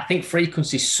frequency. I think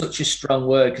frequency is such a strong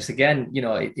word, because again,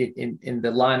 in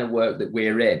the line of work that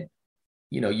we're in,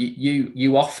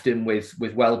 you often with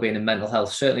well-being and mental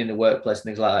health, certainly in the workplace and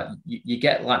things like that, you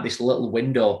get like this little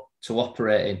window to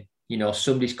operate in.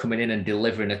 Somebody's coming in and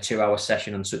delivering a 2-hour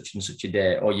session on such and such a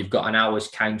day, or you've got an hour's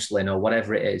counselling or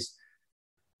whatever it is.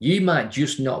 You might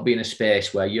just not be in a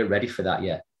space where you're ready for that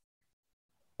yet.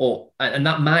 And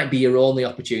that might be your only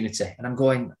opportunity. And I'm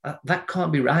going, that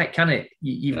can't be right, can it?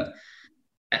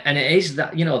 And it is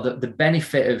that, the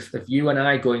benefit of you and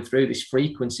I going through this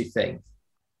frequency thing,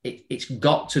 it's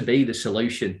got to be the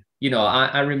solution.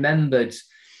 I remembered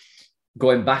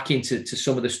going back into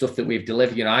some of the stuff that we've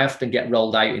delivered. I often get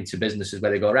rolled out into businesses where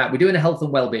they go, right, we're doing a health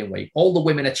and wellbeing week. All the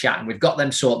women are chatting. We've got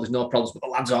them sorted. There's no problems, but the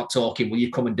lads aren't talking. Will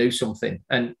you come and do something?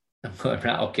 And I'm going,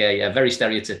 right, okay, yeah, very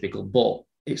stereotypical, but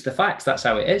it's the facts. That's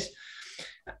how it is.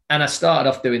 And I started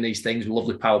off doing these things with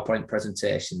lovely PowerPoint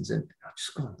presentations, and I'm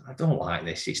just going, I don't like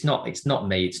this. It's not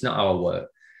me. It's not our work.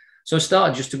 So I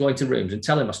started just to go into rooms and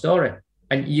telling my story.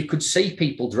 And you could see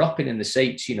people dropping in the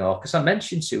seats, because I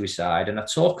mentioned suicide and I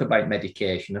talk about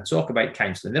medication, I talk about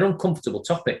counselling. They're uncomfortable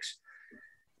topics.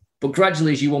 But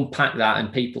gradually, as you unpack that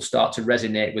and people start to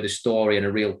resonate with a story and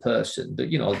a real person,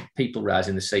 that, people rise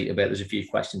in the seat a bit, there's a few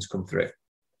questions come through.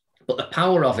 But the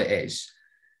power of it is,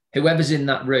 whoever's in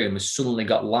that room has suddenly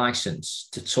got license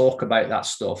to talk about that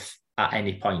stuff at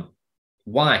any point.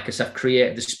 Why? Because I've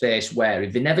created the space where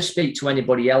if they never speak to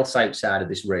anybody else outside of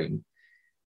this room,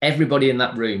 everybody in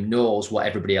that room knows what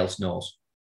everybody else knows.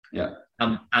 Yeah.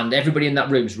 And everybody in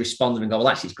that room's responding and go, well,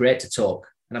 actually, it's great to talk.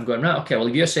 And I'm going, right, okay, well,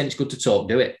 if you're saying it's good to talk,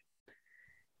 do it.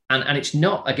 And it's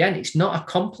not, again, it's not a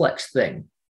complex thing,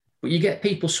 but you get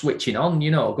people switching on,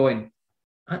 going,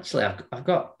 actually, I've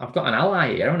got an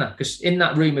ally here, haven't I? Because in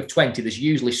that room of 20, there's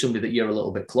usually somebody that you're a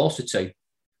little bit closer to.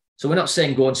 So we're not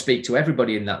saying go and speak to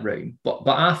everybody in that room, but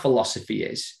our philosophy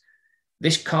is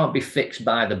this can't be fixed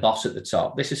by the boss at the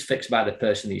top. This is fixed by the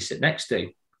person that you sit next to.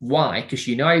 Why? Because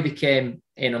you know how they came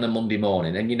in on a Monday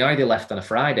morning and you know how they left on a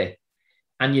Friday.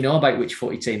 And you know about which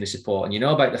footy team they support, and you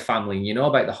know about the family, and you know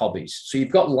about the hobbies. So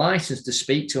you've got license to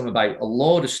speak to them about a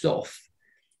load of stuff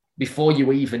before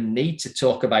you even need to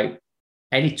talk about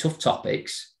any tough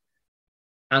topics.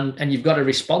 And you've got a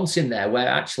response in there where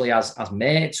actually as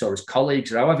mates or as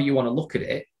colleagues or however you want to look at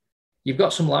it, you've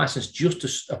got some license just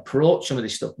to approach some of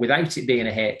this stuff without it being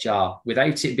a HR,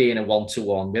 without it being a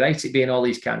one-to-one, without it being all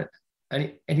these kind of...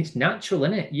 And it's natural,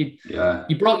 isn't it?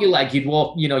 You broke your leg, you'd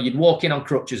walk in on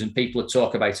crutches and people would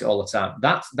talk about it all the time.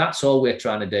 That's all we're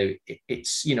trying to do.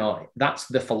 It's, that's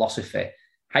the philosophy.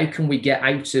 How can we get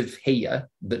out of here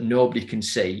that nobody can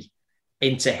see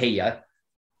into here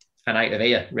and out of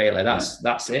here, really?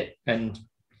 That's it. And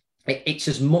it's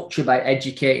as much about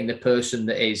educating the person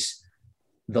that is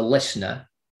the listener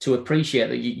to appreciate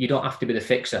that you don't have to be the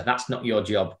fixer. That's not your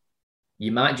job.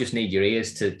 You might just need your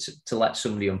ears to let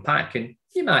somebody unpack, and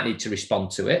you might need to respond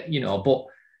to it, but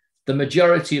the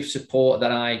majority of support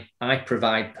that I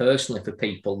provide personally for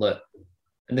people that,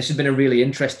 and this has been a really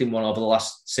interesting one over the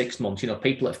last 6 months,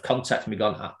 people that have contacted me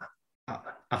gone,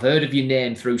 I've heard of your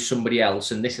name through somebody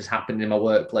else and this has happened in my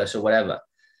workplace or whatever.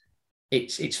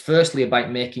 It's firstly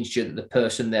about making sure that the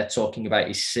person they're talking about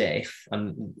is safe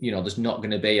and, there's not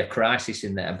going to be a crisis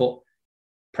in there. But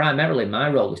primarily my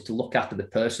role is to look after the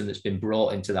person that's been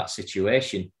brought into that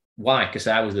situation. Why? Because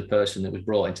I was the person that was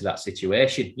brought into that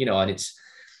situation, and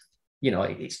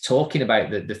it's talking about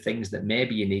the things that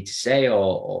maybe you need to say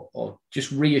or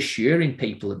just reassuring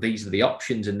people that these are the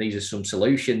options and these are some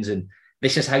solutions and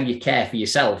this is how you care for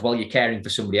yourself while you're caring for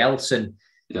somebody else. And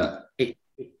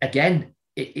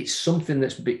it's something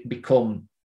that's become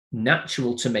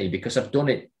natural to me because I've done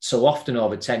it so often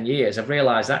over 10 years. I've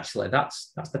realized actually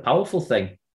that's the powerful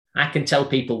thing. I can tell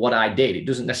people what I did. It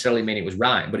doesn't necessarily mean it was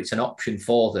right, but it's an option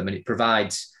for them. And it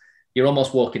provides, you're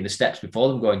almost walking the steps before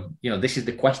them going, this is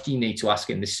the question you need to ask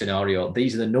in this scenario.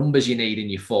 These are the numbers you need in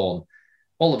your phone.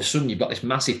 All of a sudden, you've got this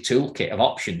massive toolkit of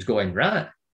options going, right,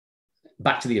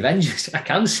 back to the Avengers. I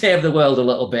can save the world a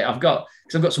little bit. I've got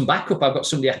some backup. I've got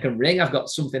somebody I can ring. I've got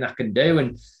something I can do.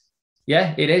 And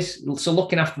yeah, it is. So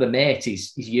looking after the mate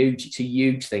is huge. It's a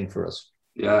huge thing for us.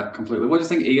 Yeah, completely. What do you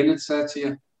think Ian had said to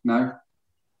you now?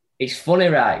 It's funny,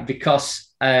 right?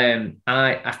 Because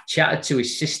I've chatted to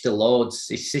his sister loads.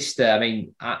 His sister,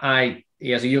 he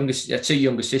has two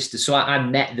younger sisters. So I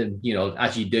met them,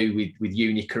 as you do with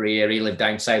uni career. He lived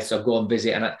down south, so I'd go and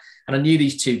visit. And I knew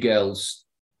these two girls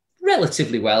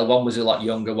relatively well. One was a lot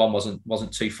younger. One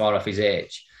wasn't too far off his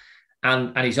age.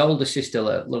 And his older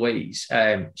sister, Louise,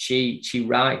 she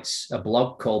writes a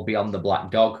blog called Beyond the Black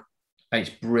Dog. And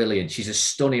it's brilliant. She's a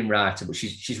stunning writer, but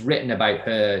she's written about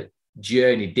her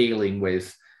journey dealing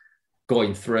with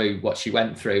going through what she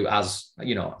went through as,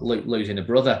 losing a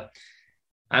brother.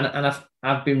 And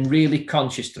I've been really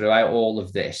conscious throughout all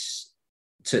of this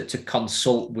to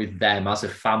consult with them as a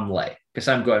family, because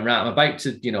I'm going, right, I'm about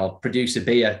to, produce a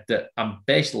beer that I'm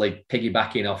basically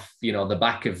piggybacking off, the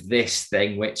back of this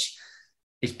thing, which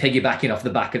is piggybacking off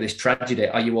the back of this tragedy.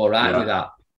 Are you all right with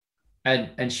that?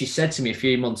 And she said to me a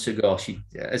few months ago,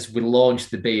 as we launched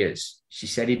the beers, she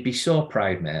said, he'd be so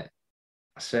proud, mate.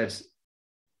 I said,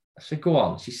 go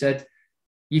on. She said,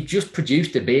 you've just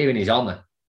produced a beer in his honour.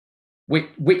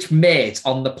 Which mate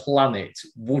on the planet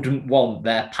wouldn't want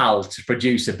their pal to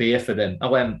produce a beer for them? I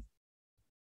went,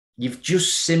 you've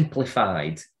just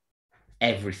simplified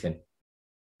everything.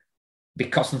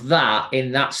 Because of that,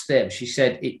 in that step, she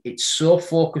said, it's so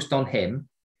focused on him.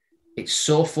 It's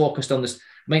so focused on this.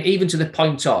 Even to the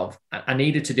point of, I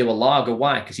needed to do a lager.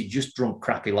 Why? Because he just drunk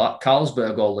crappy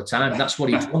Carlsberg all the time. That's what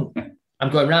he drunk. I'm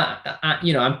going, right,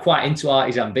 I'm quite into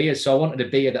artisan beers. So I wanted a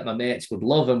beer that my mates would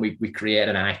love. And we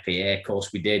created an IPA, of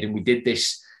course we did. And we did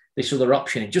this other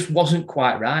option. It just wasn't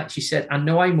quite right. She said, I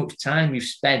know how much time you've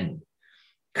spent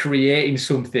creating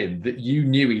something that you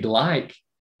knew he'd like.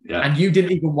 Yeah. And you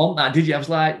didn't even want that, did you? I was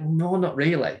like, no, not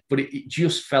really. But it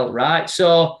just felt right.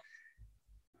 So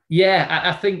yeah,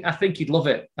 I think he'd love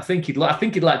it. I think he'd like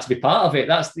to be part of it.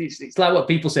 It's like what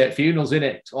people say at funerals, isn't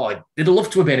it? Oh, they'd love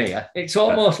to have been here. It's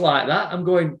almost like that. I'm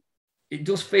going, it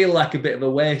does feel like a bit of a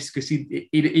waste because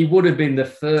he would have been the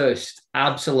first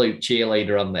absolute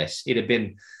cheerleader on this. He'd have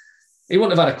been He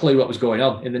wouldn't have had a clue what was going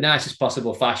on in the nicest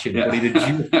possible fashion, but he'd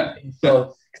have just,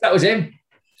 so that was him.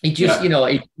 He just, he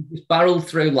just barreled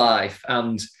through life,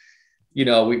 and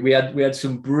we had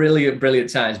some brilliant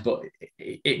times. But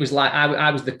it was like I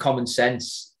was the common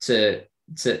sense to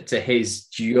his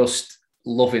just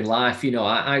loving life.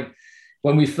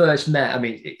 When we first met, I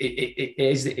mean,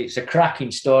 it's a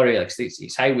cracking story.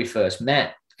 It's how we first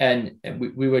met, and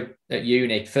we were at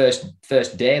uni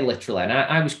first day literally, and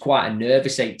I was quite a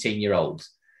nervous 18-year-old.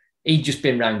 He'd just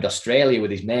been round Australia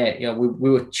with his mate. We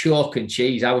were chalk and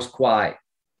cheese. I was quite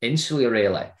insular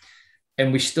really,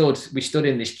 and we stood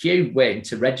in this queue waiting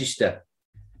to register,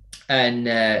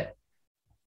 and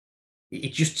he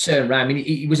just turned around. I mean,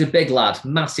 he was a big lad,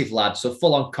 massive lad, so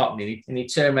full on Cockney, and he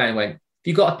turned around and went, "Have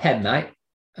you got a pen, mate?"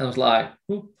 And I was like,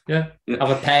 yeah, have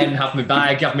a pen, have my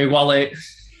bag, have my wallet,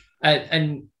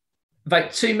 and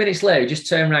about 2 minutes later, he just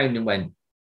turned around and went,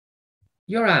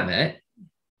 "You all right, mate?"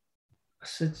 I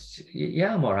said,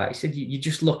 "Yeah, I'm all right." He said, you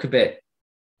just look a bit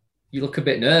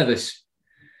nervous.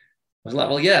 I was like,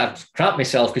 "Well, yeah, I've cramped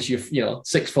myself because you're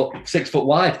 6 foot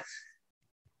wide."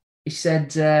 He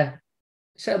said,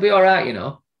 "It'll be all right,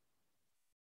 I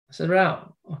said, "Right,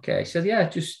 okay." He said,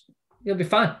 "Yeah, you'll be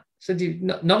fine." I said,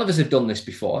 "None of us have done this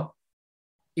before."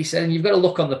 He said, "And you've got to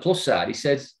look on the plus side." He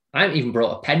said, "I haven't even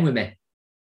brought a pen with me."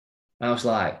 And I was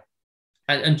like,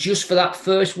 and just for that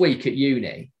first week at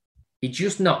uni, he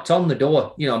just knocked on the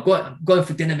door. "I'm going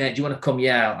for dinner, mate. Do you want to come?"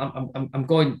 "Yeah, I'm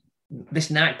going. This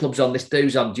nightclub's on, this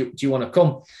do's on. Do you want to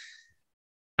come?"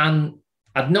 And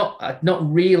I'd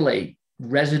not really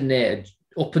resonated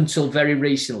up until very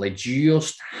recently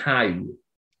just how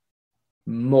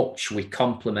much we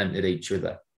complemented each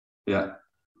other. Yeah.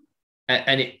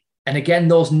 And again,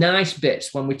 those nice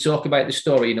bits when we talk about the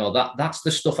story, that's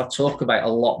the stuff I talk about a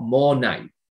lot more now.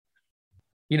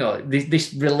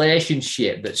 This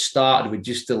relationship that started with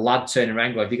just a lad turning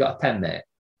around going, "Have you got a pen, mate?"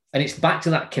 And it's back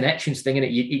to that connections thing,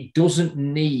 innit? It doesn't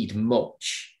need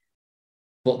much,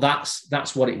 but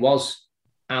that's what it was.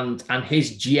 And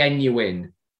his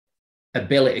genuine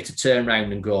ability to turn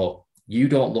around and go, "You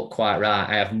don't look quite right.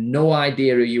 I have no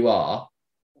idea who you are,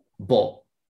 but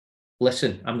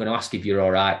listen, I'm going to ask if you're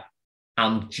all right."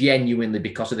 And genuinely,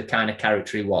 because of the kind of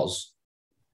character he was,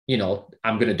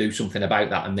 "I'm going to do something about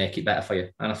that and make it better for you."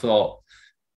 And I thought,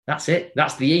 that's it.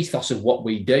 That's the ethos of what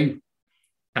we do.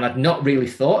 And I'd not really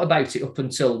thought about it up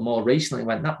until more recently.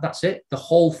 Went, that's it. The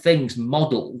whole thing's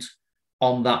modelled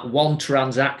on that one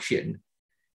transaction,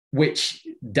 which,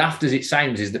 daft as it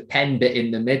sounds, is the pen bit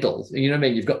in the middle. You know what I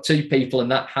mean? You've got two people,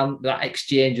 and that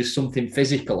exchange is something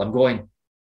physical. I'm going,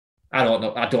 I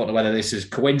don't know whether this is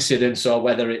coincidence or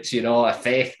whether it's, a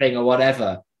faith thing or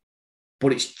whatever.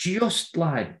 But it's just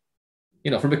like,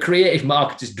 from a creative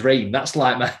marketer's dream, that's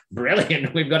like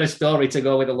brilliant. We've got a story to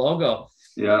go with a logo.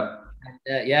 Yeah.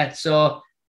 So,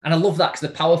 and I love that because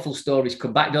the powerful stories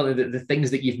come back, don't they? The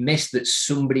things that you've missed that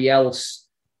somebody else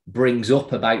brings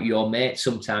up about your mate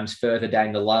sometimes further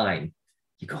down the line.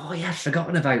 You go, "Oh yeah, I've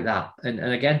forgotten about that." And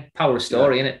again, power of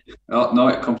story, innit? Oh, no,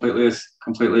 it completely is. I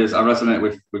resonate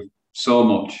with so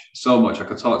much. I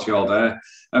could talk to you all day.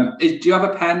 Do you have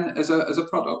a pen as a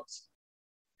product?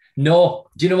 No.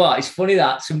 Do you know what? It's funny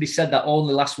that somebody said that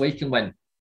only last week and went,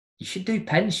 "You should do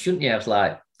pens, shouldn't you?" I was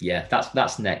like, "Yeah,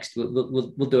 that's next.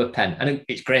 We'll do a pen." And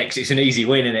it's great because it's an easy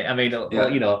win, isn't it? I mean, at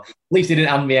least they didn't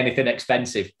hand me anything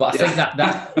expensive. But I think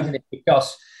that isn't it,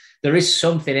 because there is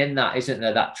something in that, isn't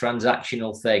there? That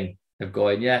transactional thing of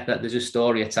going, that there's a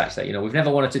story attached. That we've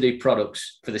never wanted to do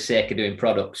products for the sake of doing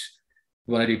products.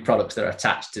 We want to do products that are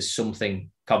attached to something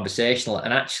conversational.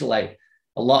 And actually,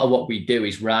 a lot of what we do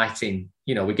is writing.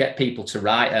 We get people to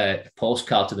write a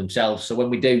postcard to themselves. So when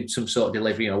we do some sort of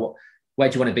delivery, where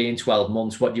do you want to be in 12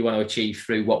 months? What do you want to achieve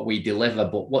through what we deliver?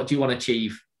 But what do you want to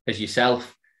achieve as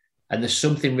yourself? And there's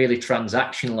something really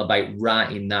transactional about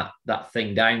writing that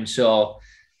thing down. So,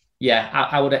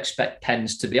 I would expect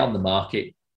pens to be on the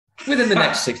market within the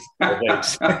next 64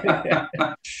 weeks.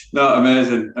 No,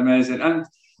 amazing.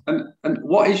 And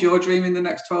what is your dream in the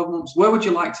next 12 months? Where would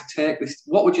you like to take this?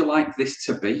 What would you like this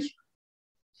to be?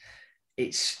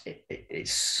 It's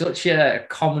such a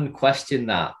common question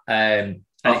that.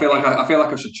 I feel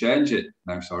like I should change it.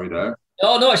 No, sorry, though.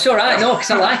 No, it's all right. No, because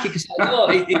I like it. Because I know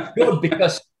it's good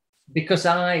because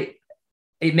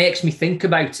it makes me think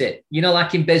about it.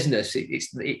 Like in business,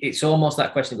 it's almost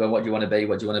that question going, "What do you want to be?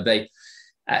 What do you want to be?"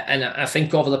 And I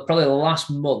think over probably the last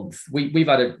month, we've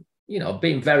had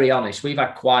being very honest, we've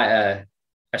had quite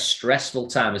a stressful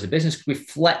time as a business. We've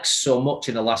flexed so much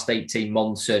in the last 18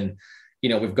 months, and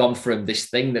we've gone from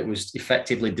this thing that was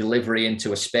effectively delivery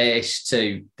into a space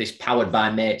to this powered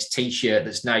by mates t-shirt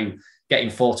that's now getting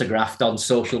photographed on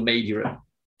social media at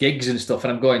gigs and stuff.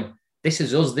 And I'm going, this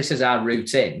is us. This is our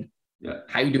routine. Yeah.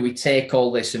 How do we take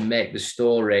all this and make the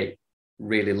story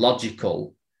really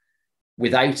logical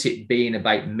without it being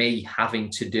about me having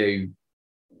to do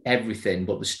everything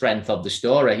but the strength of the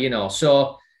story, you know?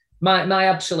 So my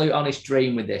absolute honest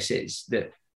dream with this is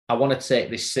that I want to take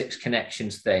this 6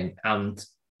 Connections thing and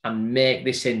make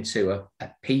this into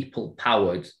a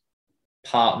people-powered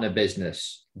partner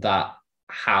business that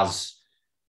has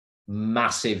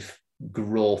massive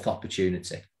growth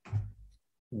opportunity.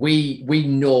 We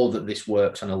know that this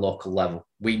works on a local level.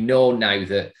 We know now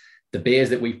that the beers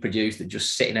that we've produced that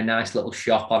just sit in a nice little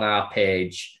shop on our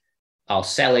page are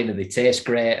selling and they taste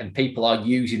great and people are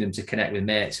using them to connect with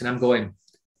mates. And I'm going,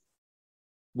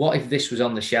 what if this was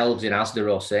on the shelves in Asda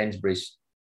or Sainsbury's?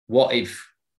 What if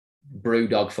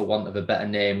Brewdog, for want of a better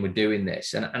name, were doing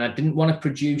this? And I didn't want to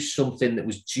produce something that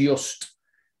was just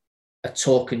a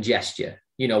token gesture.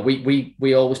 You know,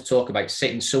 we always talk about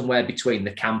sitting somewhere between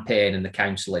the campaign and the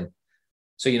counselling.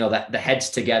 So, you know, that the heads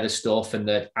together stuff and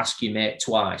the ask your mate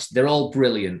twice, they're all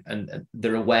brilliant and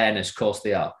their awareness, of course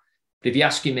they are. But if you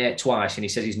ask your mate twice and he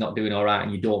says he's not doing all right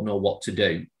and you don't know what to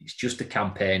do, it's just a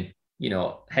campaign. You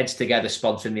know, heads together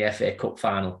sponsoring the FA Cup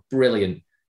final, brilliant.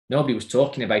 Nobody was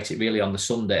talking about it really on the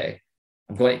Sunday.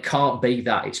 I'm going, it can't be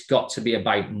that. It's got to be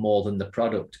about more than the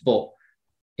product. But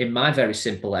in my very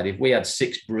simple head, if we had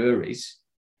 6 breweries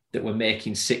that were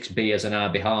making 6 beers on our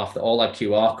behalf, that all had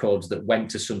QR codes that went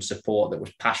to some support that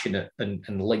was passionate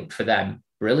and linked for them,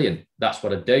 brilliant. That's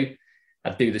what I'd do.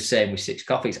 I'd do the same with 6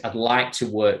 Coffees. I'd like to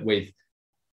work with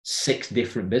 6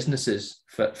 different businesses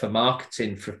for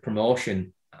marketing, for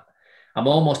promotion. I'm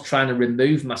almost trying to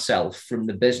remove myself from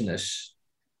the business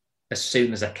as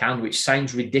soon as I can, which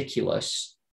sounds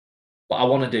ridiculous, but I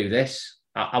want to do this.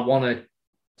 I want to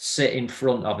sit in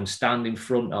front of and stand in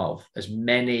front of as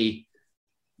many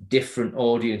different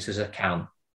audiences as I can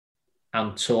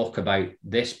and talk about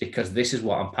this, because this is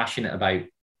what I'm passionate about.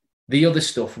 The other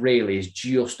stuff really is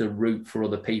just a route for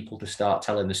other people to start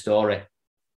telling the story.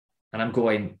 And I'm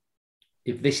going,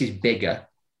 if this is bigger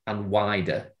and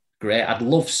wider, great. I'd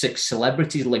love 6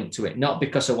 celebrities linked to it, not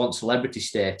because I want celebrity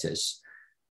status,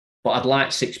 but I'd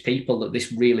like 6 people that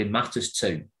this really matters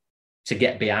to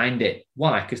get behind it.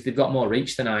 Why? Because they've got more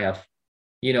reach than I have,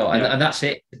 you know, and that's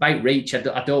it. It's about reach.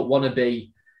 I don't want to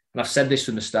be, and I've said this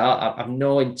from the start, I've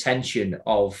no intention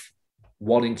of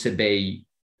wanting to be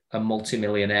a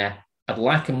multimillionaire. I'd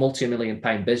like a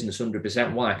multi-million-pound business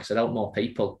 100%. Why? Because I don't know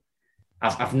people.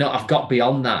 I've got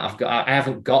beyond that. I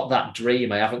haven't got that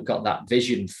dream. I haven't got that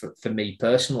vision for me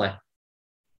personally.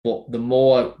 But the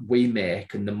more we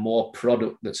make and the more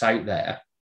product that's out there,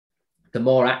 the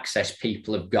more access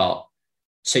people have got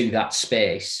to that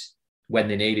space when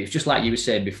they need it. It's just like you were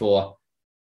saying before,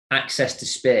 access to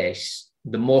space,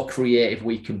 the more creative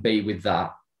we can be with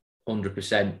that,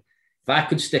 100%. If I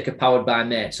could stick a Powered by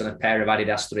Mates on a pair of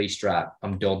Adidas 3-stripe,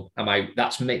 I'm done. I'm out.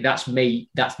 That's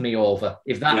me over.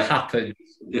 If that happens,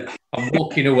 I'm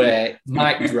walking away,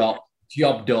 mic drop,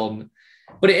 job done.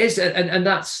 But it is, and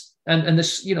that's, and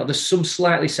there's, you know, there's some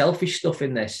slightly selfish stuff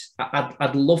in this.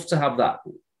 I'd love to have that.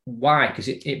 Why? Because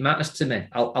it matters to me.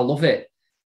 I love it.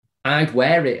 I'd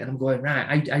wear it, and I'm going,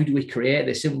 right, how do we create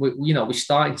this? And we're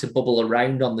starting to bubble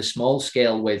around on the small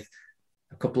scale with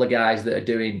a couple of guys that are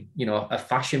doing, you know, a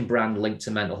fashion brand linked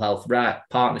to mental health, right?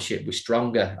 Partnership with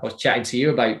Stronger. I was chatting to you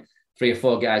about 3 or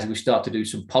 4 guys we start to do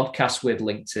some podcasts with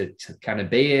linked to kind of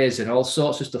beers and all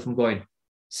sorts of stuff. I'm going,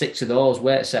 6 of those,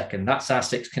 wait a second, that's our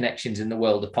 6 connections in the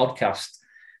world of podcast.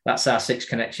 That's our 6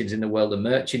 connections in the world of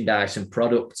merchandise and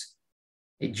product.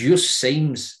 It just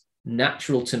seems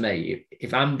natural to me.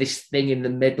 If I'm this thing in the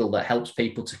middle that helps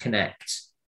people to connect,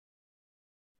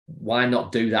 why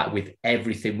not do that with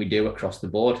everything we do across the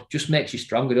board? Just makes you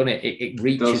stronger, doesn't it? It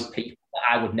reaches people that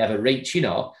I would never reach. You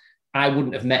know, I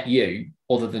wouldn't have met you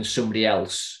other than somebody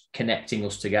else connecting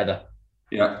us together.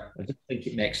 Yeah, I just think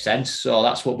it makes sense. So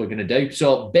that's what we're going to do.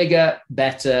 So bigger,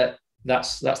 better.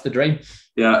 That's the dream.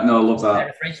 Yeah, no, I love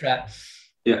that.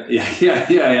 Yeah.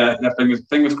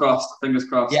 Fingers crossed.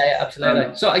 Yeah,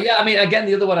 absolutely. So yeah, I mean, again,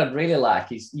 the other one I'd really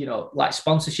like is, you know, like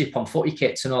sponsorship on footy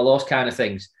kits and all those kind of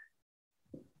things.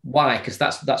 Why? Because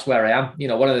that's where I am. You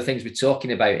know, one of the things we're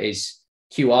talking about is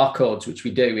QR codes, which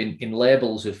we do in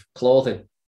labels of clothing.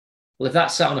 Well, if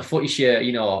that's sat on a footy shirt,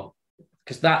 you know,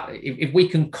 because that, if we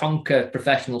can conquer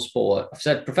professional sport, I've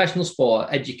said professional sport,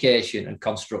 education and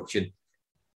construction,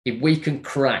 if we can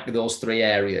crack those 3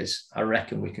 areas, I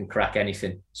reckon we can crack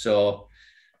anything. So,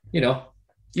 you know,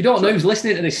 You don't know who's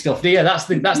listening to this stuff, do you? That's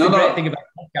the great thing about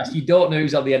the podcast. You don't know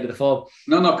who's on the end of the phone.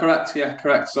 No, correct. Yeah,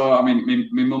 correct. So, I mean,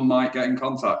 my mum might get in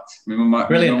contact. My mum might.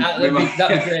 Brilliant. That'd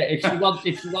be great.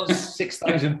 If she wants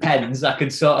 6,000 pens, I can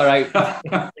sort her out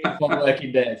in 1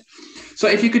 working day. So,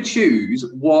 if you could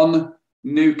choose one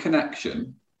new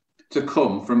connection to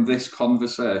come from this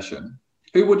conversation,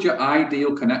 who would your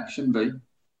ideal connection be?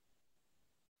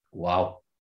 Wow.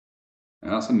 Yeah,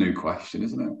 that's a new question,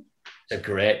 isn't it? A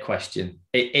great question.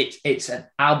 It's an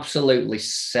absolutely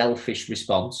selfish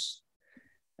response,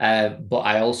 but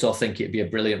I also think it'd be a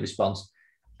brilliant response.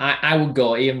 I would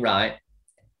go Ian Wright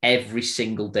every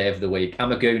single day of the week.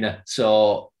 I'm a gooner,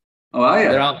 so are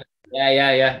you?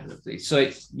 Yeah. So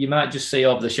you might just see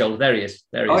over the shoulder. There he is.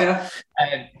 Yeah.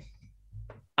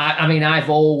 I mean, I've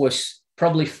always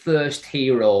probably first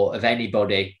hero of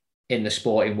anybody in the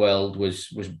sporting world was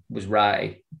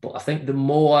Wrighty, but I think the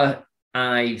more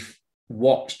I've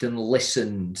watched and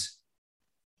listened,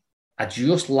 I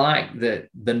just like the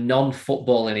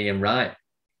non-footballing Ian Wright.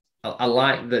 I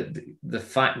like the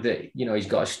fact that, you know, he's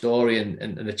got a story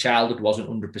and the childhood wasn't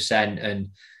 100%,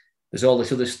 and there's all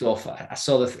this other stuff. I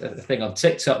saw the thing on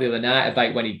TikTok the other night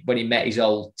about when he met his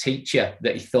old teacher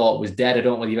that he thought was dead. I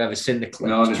don't know if you've ever seen the clip.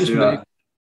 No, I didn't see that.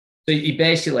 So he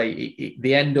basically,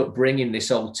 they end up bringing this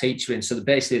old teacher in. So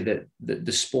basically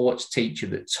the sports teacher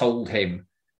that told him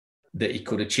that he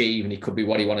could achieve and he could be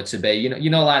what he wanted to be. You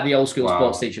know, like the old school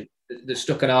sports teacher that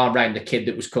stuck an arm around the kid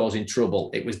that was causing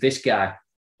trouble. It was this guy,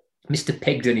 Mr.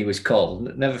 Pigden he was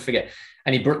called, never forget.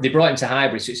 And they brought him to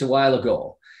Highbury, so it's a while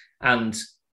ago. And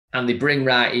they bring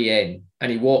Wrighty in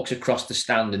and he walks across the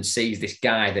stand and sees this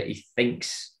guy that he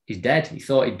thinks is dead. He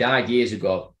thought he died years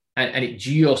ago. And it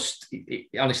just,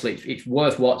 honestly, it's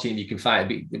worth watching if you can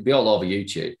find it. It'll be all over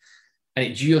YouTube. And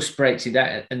it just breaks it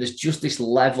down. And there's just this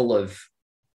level of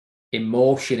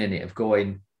emotion in it of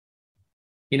going,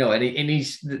 you know, and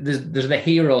there's the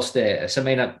hero status. I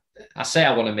mean, I say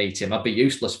I want to meet him. I'd be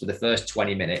useless for the first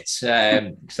 20 minutes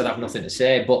because I'd have nothing to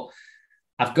say. But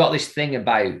I've got this thing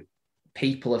about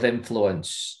people of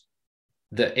influence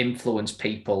that influence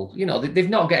people. You know, they've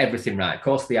not got everything right. Of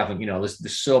course they haven't. You know,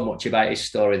 there's so much about his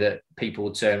story that people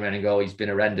would turn around and go, he's been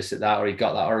horrendous at that, or he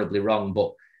got that horribly wrong.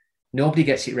 But nobody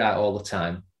gets it right all the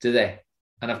time, do they?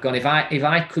 And I've gone, if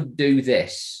I could do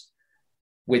this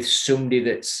with somebody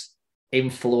that's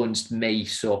influenced me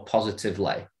so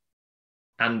positively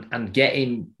and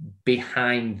getting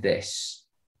behind this,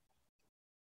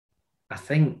 I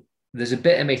think there's a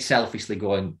bit of me selfishly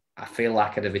going, I feel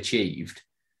like I'd have achieved.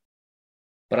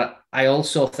 But I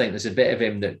also think there's a bit of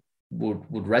him that would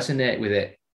resonate with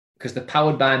it, because the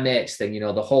powered by mates thing, you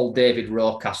know, the whole David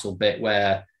Rocastle bit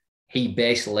where he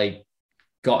basically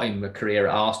got him a career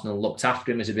at Arsenal, looked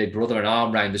after him as a big brother and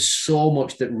arm round. There's so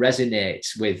much that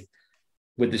resonates with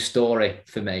the story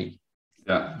for me,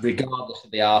 regardless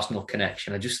of the Arsenal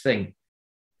connection. I just think if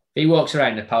he walks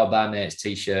around in a powered by mates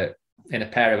t-shirt in a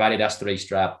pair of Adidas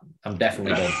 3-strap, I'm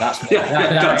definitely done.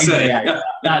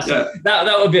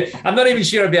 That would be. I'm not even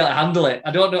sure I'd be able to handle it.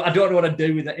 I don't know what I'd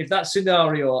do with it if that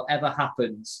scenario ever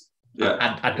happens.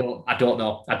 I don't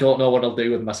know. I don't know what I'll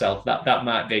do with myself. That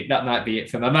might be it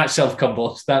for me. I might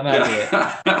self-combust. That might be it.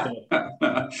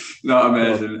 No,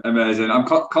 amazing. I'm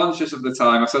conscious of the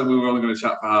time. I said we were only going to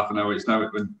chat for half an hour. It's now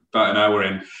about an hour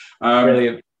in.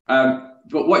 Brilliant.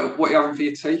 But what are you having for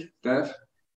your tea, Dave?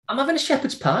 I'm having a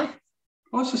shepherd's pie.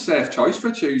 Oh, it's a safe choice for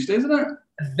a Tuesday, isn't it?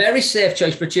 A very safe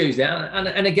choice for Tuesday,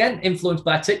 and again influenced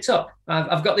by TikTok.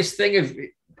 I've got this thing of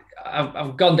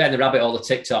I've gone down the rabbit hole of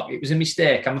TikTok. It was a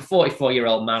mistake. I'm a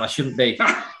 44-year-old man. I shouldn't be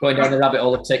going down the rabbit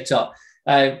hole of TikTok.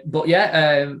 But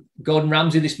yeah, Gordon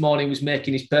Ramsay this morning was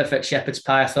making his perfect shepherd's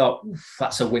pie. I thought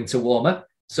that's a winter warmer,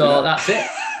 so that's it.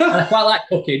 And I quite like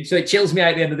cooking, so it chills me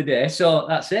out at the end of the day. So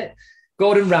that's it.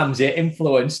 Gordon Ramsay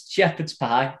influenced shepherd's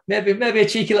pie. Maybe a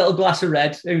cheeky little glass of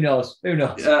red. Who knows?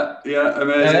 Yeah,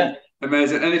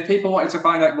 amazing. And if people wanted to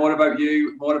find out more about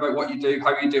you, more about what you do,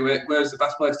 how you do it, where's the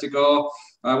best place to go?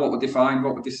 What would they find?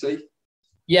 What would they see?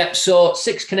 Yeah, so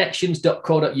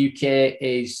sixconnections.co.uk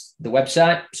is the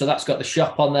website. So that's got the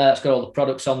shop on there. It's got all the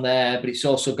products on there, but it's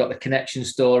also got the connection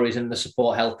stories and the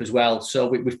support help as well. So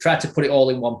we've tried to put it all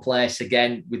in one place,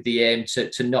 again, with the aim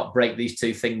to not break these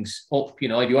two things up. You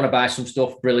know, if you want to buy some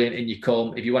stuff, brilliant, in you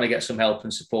come. If you want to get some help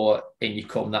and support, in you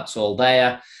come. That's all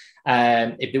there.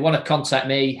 If they want to contact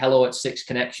me,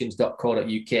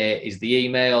 hello@sixconnections.co.uk is the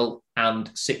email, and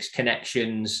Six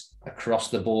Connections across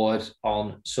the board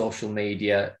on social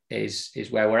media is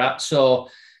where we're at. So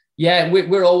yeah,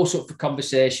 we're always up for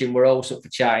conversation. We're always up for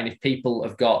chatting. If people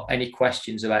have got any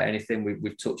questions about anything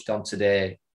we've touched on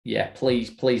today, Yeah,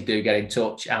 please do get in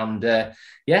touch, and have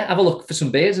a look for some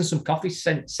beers and some coffee.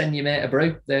 Send your mate a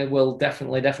brew. They will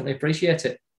definitely appreciate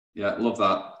it. Yeah, love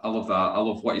that. I love that. I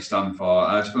love what you stand for.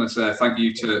 I just want to say thank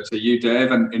you to you,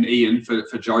 Dave, and Ian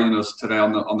for joining us today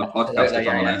on the podcast. If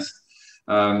I'm honest.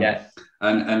 And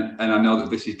I know that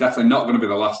this is definitely not going to be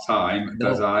the last time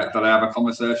that I have a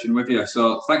conversation with you.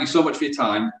 So thank you so much for your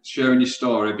time, sharing your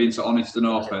story, being so honest and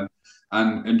open,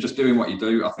 and just doing what you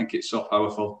do. I think it's so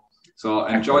powerful. So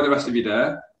enjoy the rest of your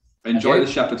day. Enjoy the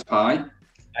shepherd's pie.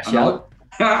 I shall.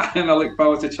 And I look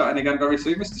forward to chatting again very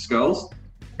soon, Mr. Scholes.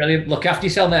 Brilliant. Look after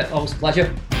yourself, mate. Always a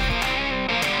pleasure.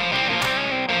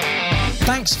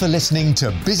 Thanks for listening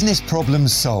to Business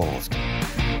Problems Solved.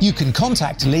 You can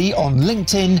contact Lee on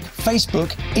LinkedIn, Facebook,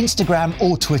 Instagram,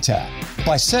 or Twitter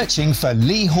by searching for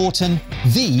Lee Horton,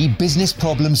 the Business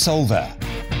Problem Solver,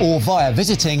 or via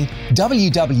visiting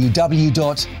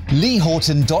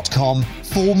www.leehorton.com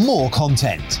for more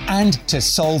content and to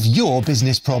solve your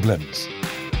business problems.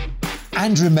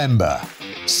 And remember,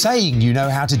 saying you know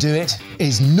how to do it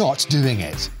is not doing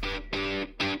it.